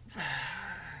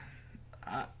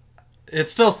it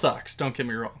still sucks. Don't get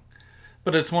me wrong,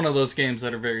 but it's one of those games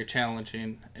that are very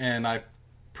challenging, and I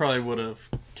probably would have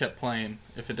kept playing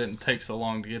if it didn't take so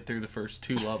long to get through the first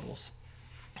 2 levels.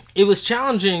 It was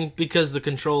challenging because the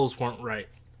controls weren't right.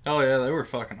 Oh yeah, they were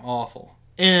fucking awful.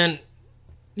 And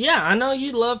yeah, I know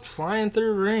you loved flying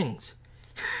through rings.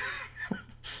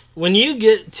 When you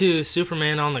get to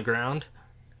Superman on the ground,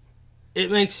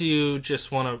 it makes you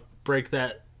just want to break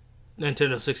that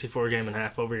Nintendo 64 game in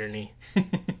half over your knee.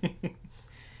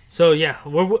 So yeah,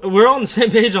 we're on the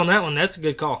same page on that one. That's a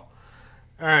good call.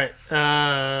 All right,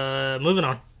 moving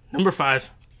on. Number 5.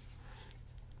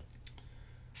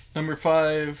 Number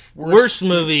 5. Worst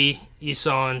movie you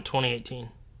saw in 2018.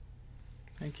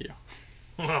 Thank you.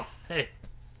 Oh, hey.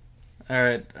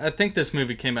 Alright, I think this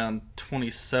movie came out in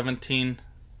 2017,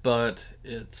 but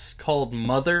it's called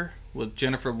Mother with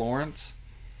Jennifer Lawrence.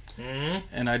 Mm-hmm.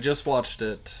 And I just watched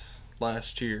it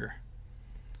last year.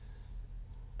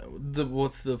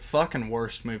 With the fucking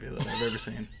worst movie that I've ever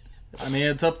seen. I mean,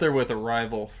 it's up there with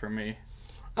Arrival for me.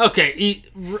 Okay,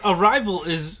 Arrival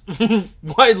is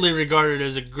widely regarded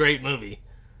as a great movie.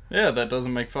 Yeah, that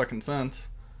doesn't make fucking sense.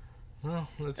 Well,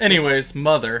 that's anyways,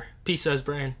 Mother. Pea-sized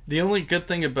brain. The only good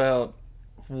thing about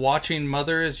watching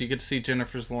Mother is you get to see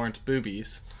Jennifer Lawrence's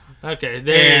boobies. Okay,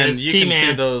 there is. And you can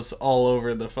see those all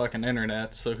over the fucking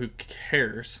internet, so who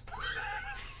cares?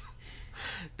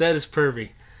 That is pervy.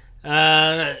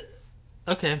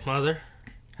 Okay, Mother.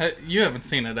 Hey, you haven't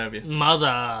seen it, have you? Mother.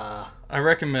 I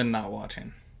recommend not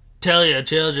watching. Tell your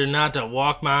children not to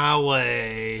walk my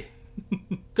way.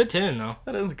 Good tune, though.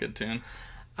 That is a good tune.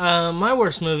 My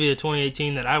worst movie of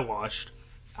 2018 that I watched.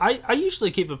 I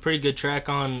usually keep a pretty good track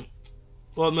on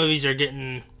what movies are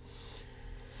getting,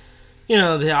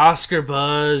 the Oscar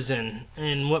buzz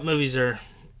and what movies are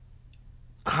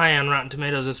high on Rotten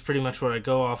Tomatoes. That's pretty much what I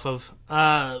go off of.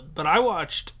 But I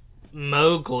watched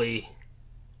Mowgli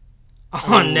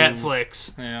on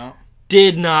Netflix. Yeah.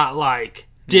 Did not like.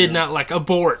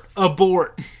 Abort.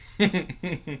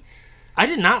 I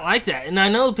did not like that. And I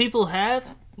know people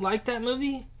have liked that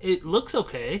movie. It looks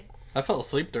okay. I fell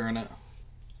asleep during it.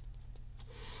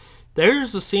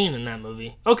 There's a scene in that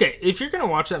movie. Okay, if you're going to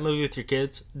watch that movie with your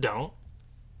kids, don't.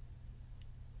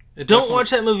 Don't watch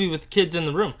that movie with kids in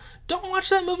the room. Don't watch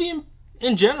that movie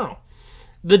in general.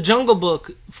 The Jungle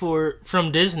Book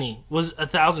from Disney was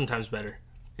 1,000 times better,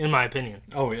 in my opinion.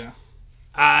 Oh, yeah.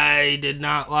 I did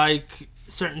not like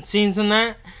certain scenes in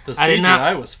that. The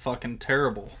CGI was fucking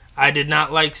terrible. I did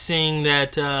not like seeing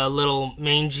that little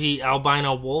mangy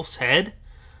albino wolf's head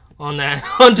on that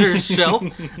hunter's shelf.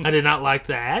 I did not like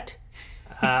that.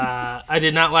 I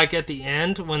did not like at the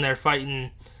end when they're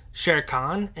fighting Shere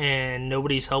Khan and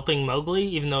nobody's helping Mowgli,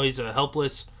 even though he's a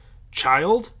helpless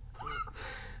child.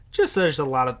 Just there's a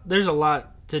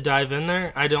lot to dive in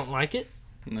there. I don't like it.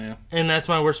 Yeah. And that's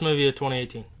my worst movie of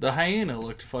 2018. The hyena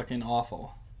looked fucking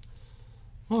awful.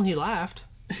 Well, he laughed.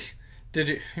 Did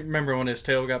you remember when his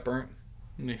tail got burnt?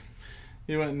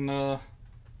 He went and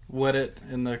wet it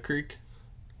in the creek?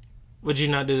 Would you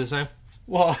not do the same?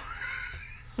 Well,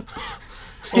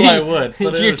 I would.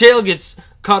 But if your tail gets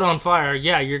caught on fire,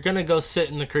 yeah, you're going to go sit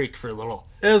in the creek for a little.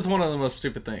 It was one of the most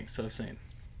stupid things I've seen.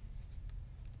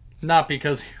 Not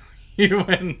because he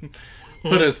went and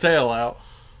put his tail out.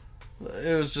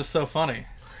 It was just so funny.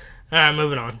 Alright,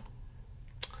 moving on.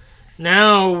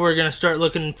 Now we're going to start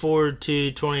looking forward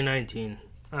to 2019.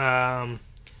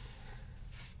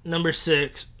 Number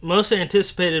 6. Most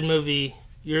anticipated movie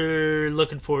you're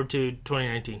looking forward to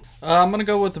 2019. I'm going to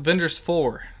go with Avengers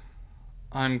 4.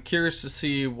 I'm curious to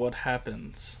see what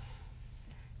happens.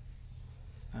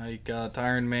 You got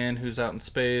Iron Man who's out in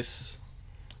space.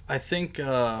 I think,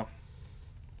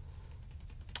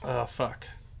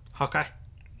 Hawkeye?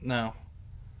 No.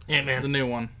 Ant-Man. The new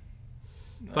one.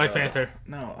 Black Panther.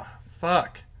 No.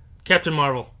 Fuck. Captain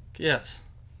Marvel. Yes.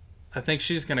 I think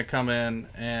she's going to come in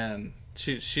and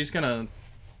she's going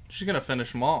to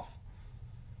finish them off.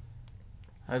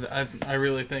 I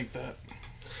really think that.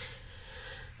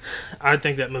 I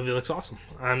think that movie looks awesome.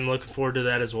 I'm looking forward to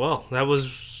that as well. That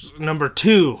was number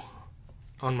 2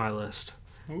 on my list.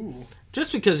 Ooh.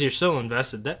 Just because you're so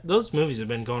invested. Those movies have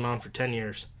been going on for 10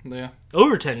 years. Yeah.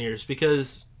 Over 10 years,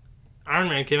 because Iron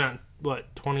Man came out in,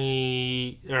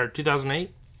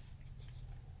 2008?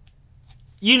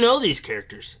 You know these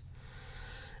characters.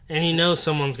 And you know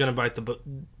someone's going to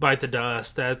bite the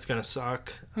dust. That's going to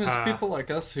suck. It's people like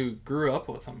us who grew up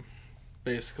with them,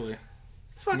 basically.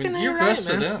 Fucking you're right,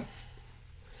 vested man.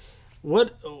 in.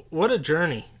 What a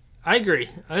journey. I agree.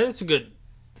 It's a good.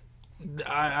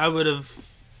 I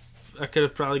could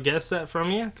have probably guessed that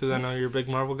from you because I know you're a big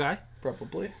Marvel guy.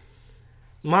 Probably.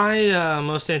 My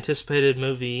most anticipated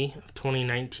movie of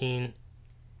 2019,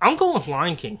 I'm going with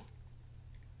Lion King.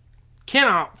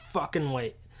 Cannot fucking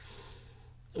wait.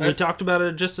 We talked about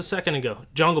it just a second ago.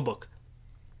 Jungle Book.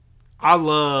 I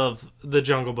love the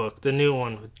Jungle Book, the new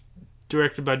one,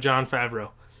 directed by Jon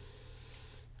Favreau.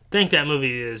 Think that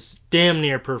movie is damn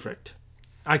near perfect.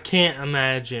 I can't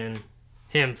imagine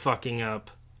him fucking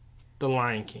up The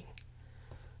Lion King.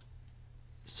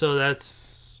 So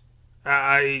that's...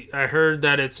 I heard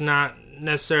that it's not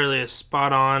necessarily a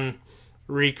spot-on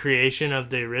recreation of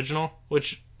the original,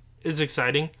 which is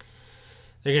exciting.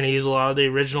 They're going to use a lot of the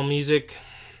original music.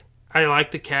 I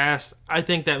like the cast. I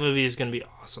think that movie is going to be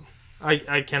awesome.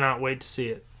 I cannot wait to see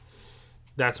it.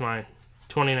 That's my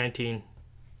 2019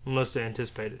 most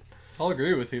anticipated. I'll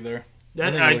agree with you there.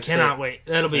 I cannot wait.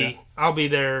 That'll be... Yeah. I'll be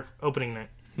there opening night.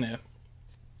 Yeah.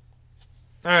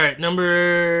 Alright,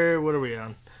 what are we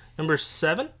on? Number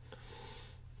 7?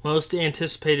 Most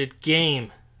anticipated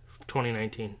game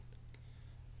 2019.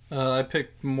 I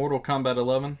picked Mortal Kombat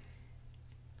 11.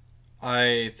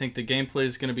 I think the gameplay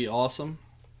is going to be awesome.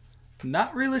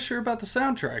 Not really sure about the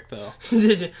soundtrack, though.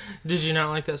 Did you not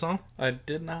like that song? I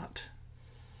did not.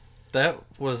 That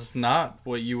was not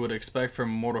what you would expect from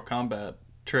a Mortal Kombat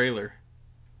trailer.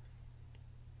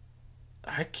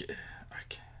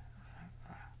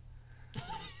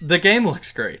 The game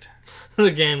looks great. The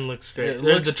game looks great.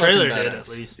 The trailer did, at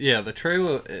least. Yeah, the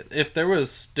trailer... If there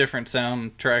was different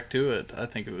soundtrack to it, I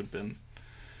think it would have been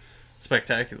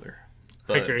spectacular.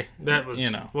 But, I agree. That was...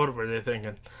 What were they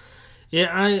thinking?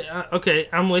 Yeah, okay,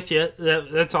 I'm with you.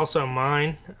 That's also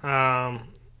mine.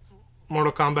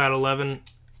 Mortal Kombat 11.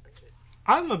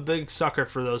 I'm a big sucker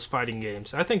for those fighting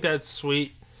games. I think that's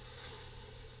sweet.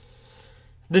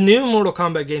 The new Mortal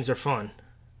Kombat games are fun.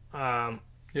 Yeah.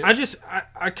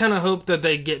 I kind of hope that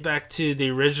they get back to the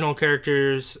original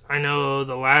characters. I know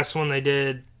the last one they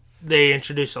did, they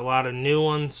introduced a lot of new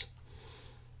ones.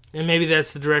 And maybe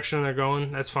that's the direction they're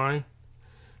going. That's fine.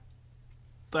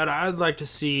 But I'd like to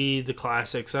see the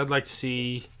classics. I'd like to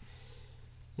see,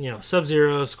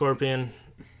 Sub-Zero, Scorpion.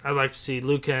 I'd like to see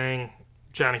Liu Kang,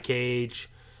 Johnny Cage.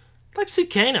 I'd like to see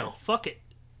Kano. Fuck it.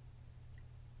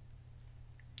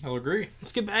 I'll agree.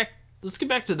 Let's get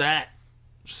back to that.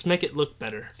 Just make it look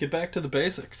better. Get back to the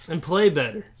basics. And play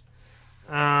better.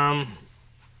 Yeah,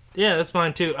 that's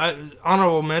mine too.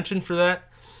 Honorable mention for that.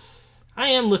 I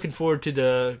am looking forward to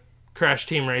the Crash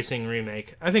Team Racing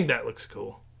remake. I think that looks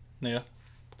cool. Yeah.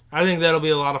 I think that'll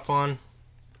be a lot of fun.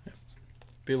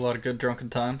 Be a lot of good drunken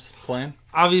times playing.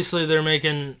 Obviously, they're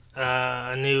making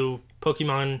a new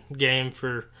Pokemon game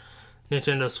for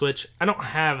Nintendo Switch. I don't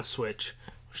have a Switch,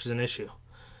 which is an issue.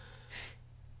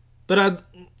 But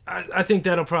I think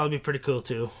that'll probably be pretty cool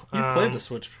too. You've played the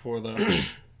Switch before, though.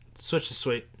 Switch is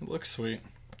sweet. It looks sweet.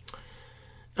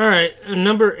 All right,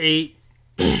 number 8,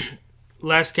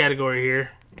 last category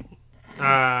here.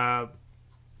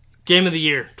 Game of the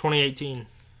Year, 2018.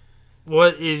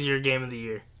 What is your game of the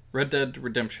year? Red Dead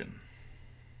Redemption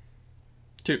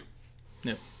 2.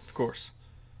 Yep, of course.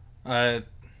 I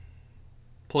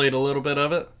played a little bit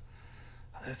of it.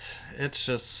 It's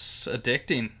just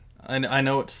addicting. I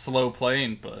know it's slow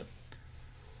playing, but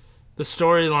The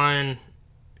storyline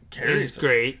is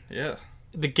great. Yeah.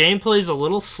 The gameplay's a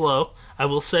little slow, I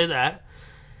will say that.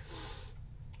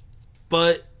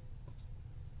 But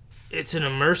it's an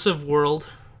immersive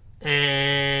world,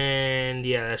 and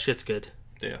yeah, that shit's good.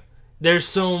 Yeah. There's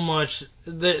so much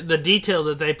the detail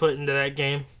that they put into that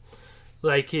game,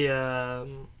 like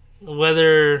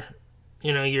whether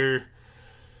you're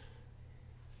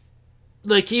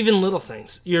like even little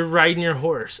things. You're riding your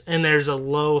horse, and there's a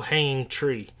low hanging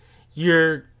tree.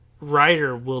 Your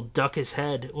rider will duck his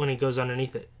head when he goes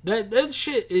underneath it. That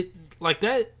shit, like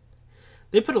that.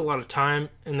 They put a lot of time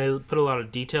and they put a lot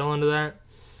of detail into that.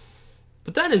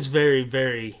 But that is very,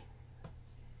 very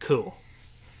cool.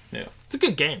 Yeah. It's a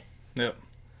good game. Yep.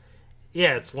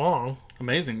 Yeah, it's long.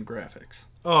 Amazing graphics.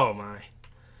 Oh my.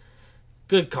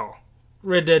 Good call.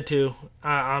 Red Dead 2.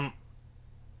 I'm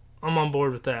on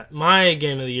board with that. My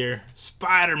game of the year,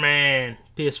 Spider-Man,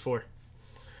 PS4.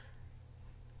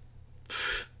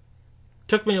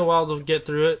 Took me a while to get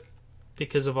through it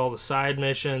because of all the side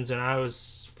missions, and I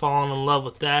was falling in love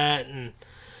with that and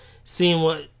seeing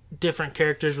what different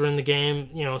characters were in the game.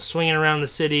 Swinging around the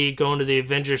city, going to the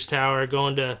Avengers Tower,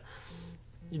 going to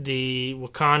the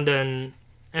Wakandan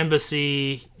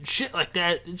embassy, shit like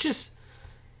that. It just,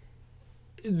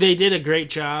 they did a great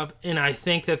job, and I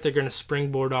think that they're going to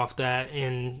springboard off that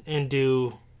and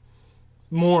do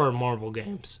more Marvel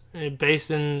games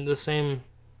based in the same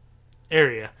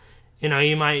area.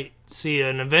 You might see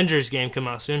an Avengers game come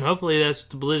out soon. Hopefully that's what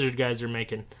the Blizzard guys are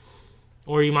making.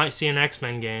 Or you might see an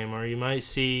X-Men game, or you might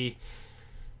see,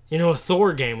 a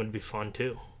Thor game would be fun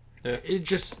too. Yeah. It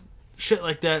just, shit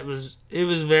like that was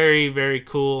very, very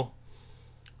cool.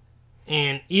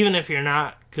 And even if you're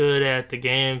not good at the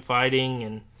game,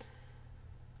 fighting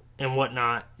and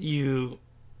whatnot, you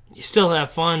still have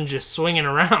fun just swinging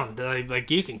around. Like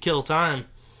you can kill time.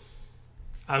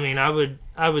 I mean, I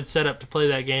would set up to play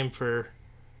that game for,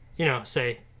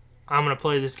 say, I'm going to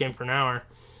play this game for an hour.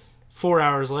 4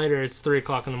 hours later, it's 3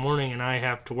 o'clock in the morning, and I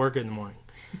have to work in the morning.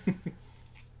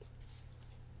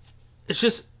 It's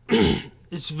just,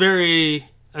 it's very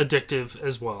addictive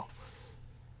as well.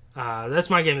 That's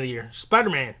my game of the year.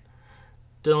 Spider-Man.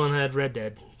 Dylan had Red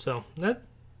Dead. So, I'm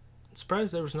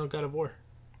surprised there was no God of War.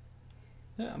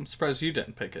 Yeah, I'm surprised you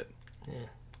didn't pick it. Yeah.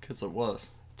 Because it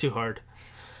was. Too hard.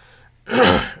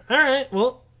 Alright,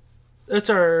 well,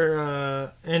 that's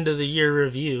our end of the year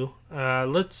review.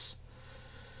 Let's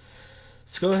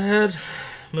go ahead,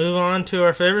 move on to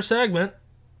our favorite segment.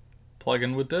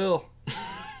 Plug-in with Dill.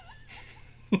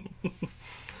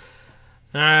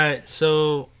 Alright,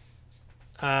 so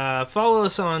follow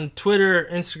us on Twitter,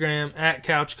 Instagram, at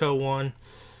CouchCo1.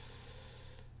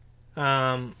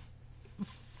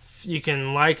 You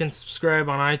can like and subscribe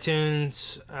on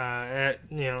iTunes at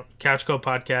CouchCo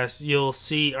Podcast. You'll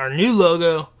see our new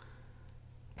logo.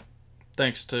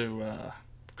 Thanks to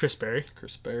Chris Berry.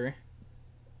 Chris Berry.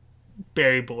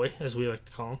 Berry Boy, as we like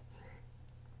to call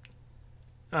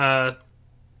him.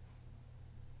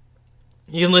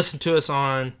 You can listen to us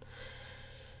on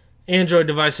Android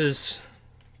devices,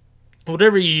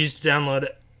 whatever you use to download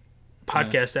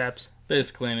podcast apps.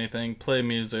 Basically anything. Play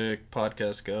Music,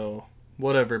 Podcast Go,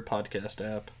 whatever podcast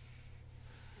app.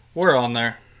 We're on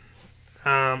there.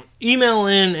 Email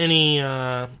in any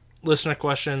listener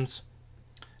questions.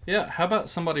 Yeah, how about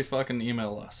somebody fucking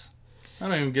email us? I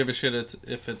don't even give a shit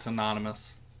if it's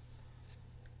anonymous.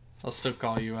 I'll still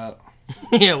call you out.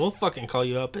 Yeah, we'll fucking call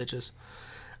you out, bitches.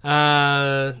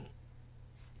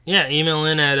 Yeah, email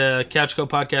in at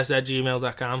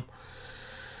couchcopodcast@gmail.com.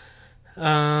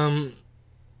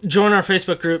 Join our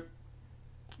Facebook group,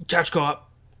 Couch Co-op.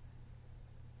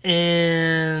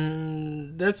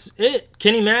 And that's it.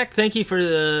 Kenny Mac, thank you for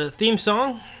the theme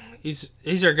song.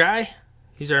 He's our guy.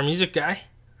 He's our music guy.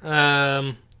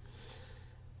 What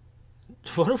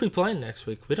are we playing next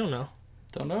week? We don't know.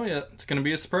 Don't know yet. It's going to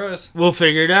be a surprise. We'll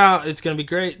figure it out. It's going to be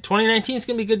great. 2019 is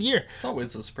going to be a good year. It's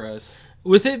always a surprise.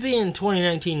 With it being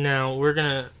 2019 now, we're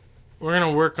gonna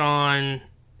work on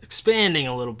expanding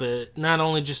a little bit. Not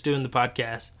only just doing the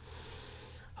podcast.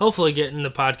 Hopefully getting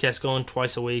the podcast going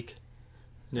twice a week.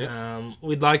 Yeah.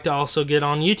 We'd like to also get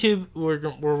on YouTube.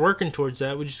 We're working towards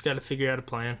that. We just got to figure out a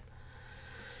plan.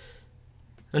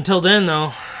 Until then,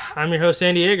 though, I'm your host,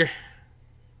 Andy Yeager.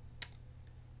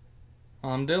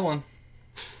 I'm Dylan.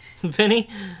 Vinny,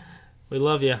 we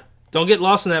love you. Don't get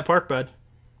lost in that park, bud.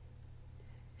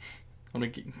 I'm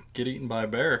going to get eaten by a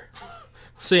bear.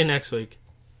 See you next week.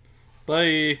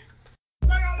 Bye.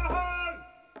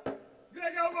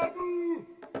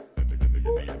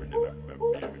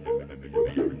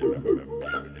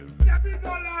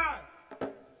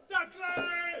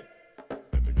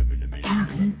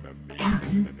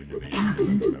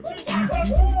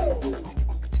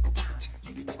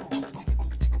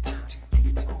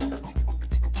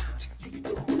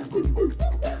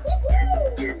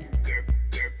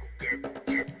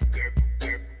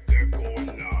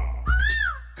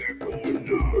 Get going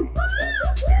now.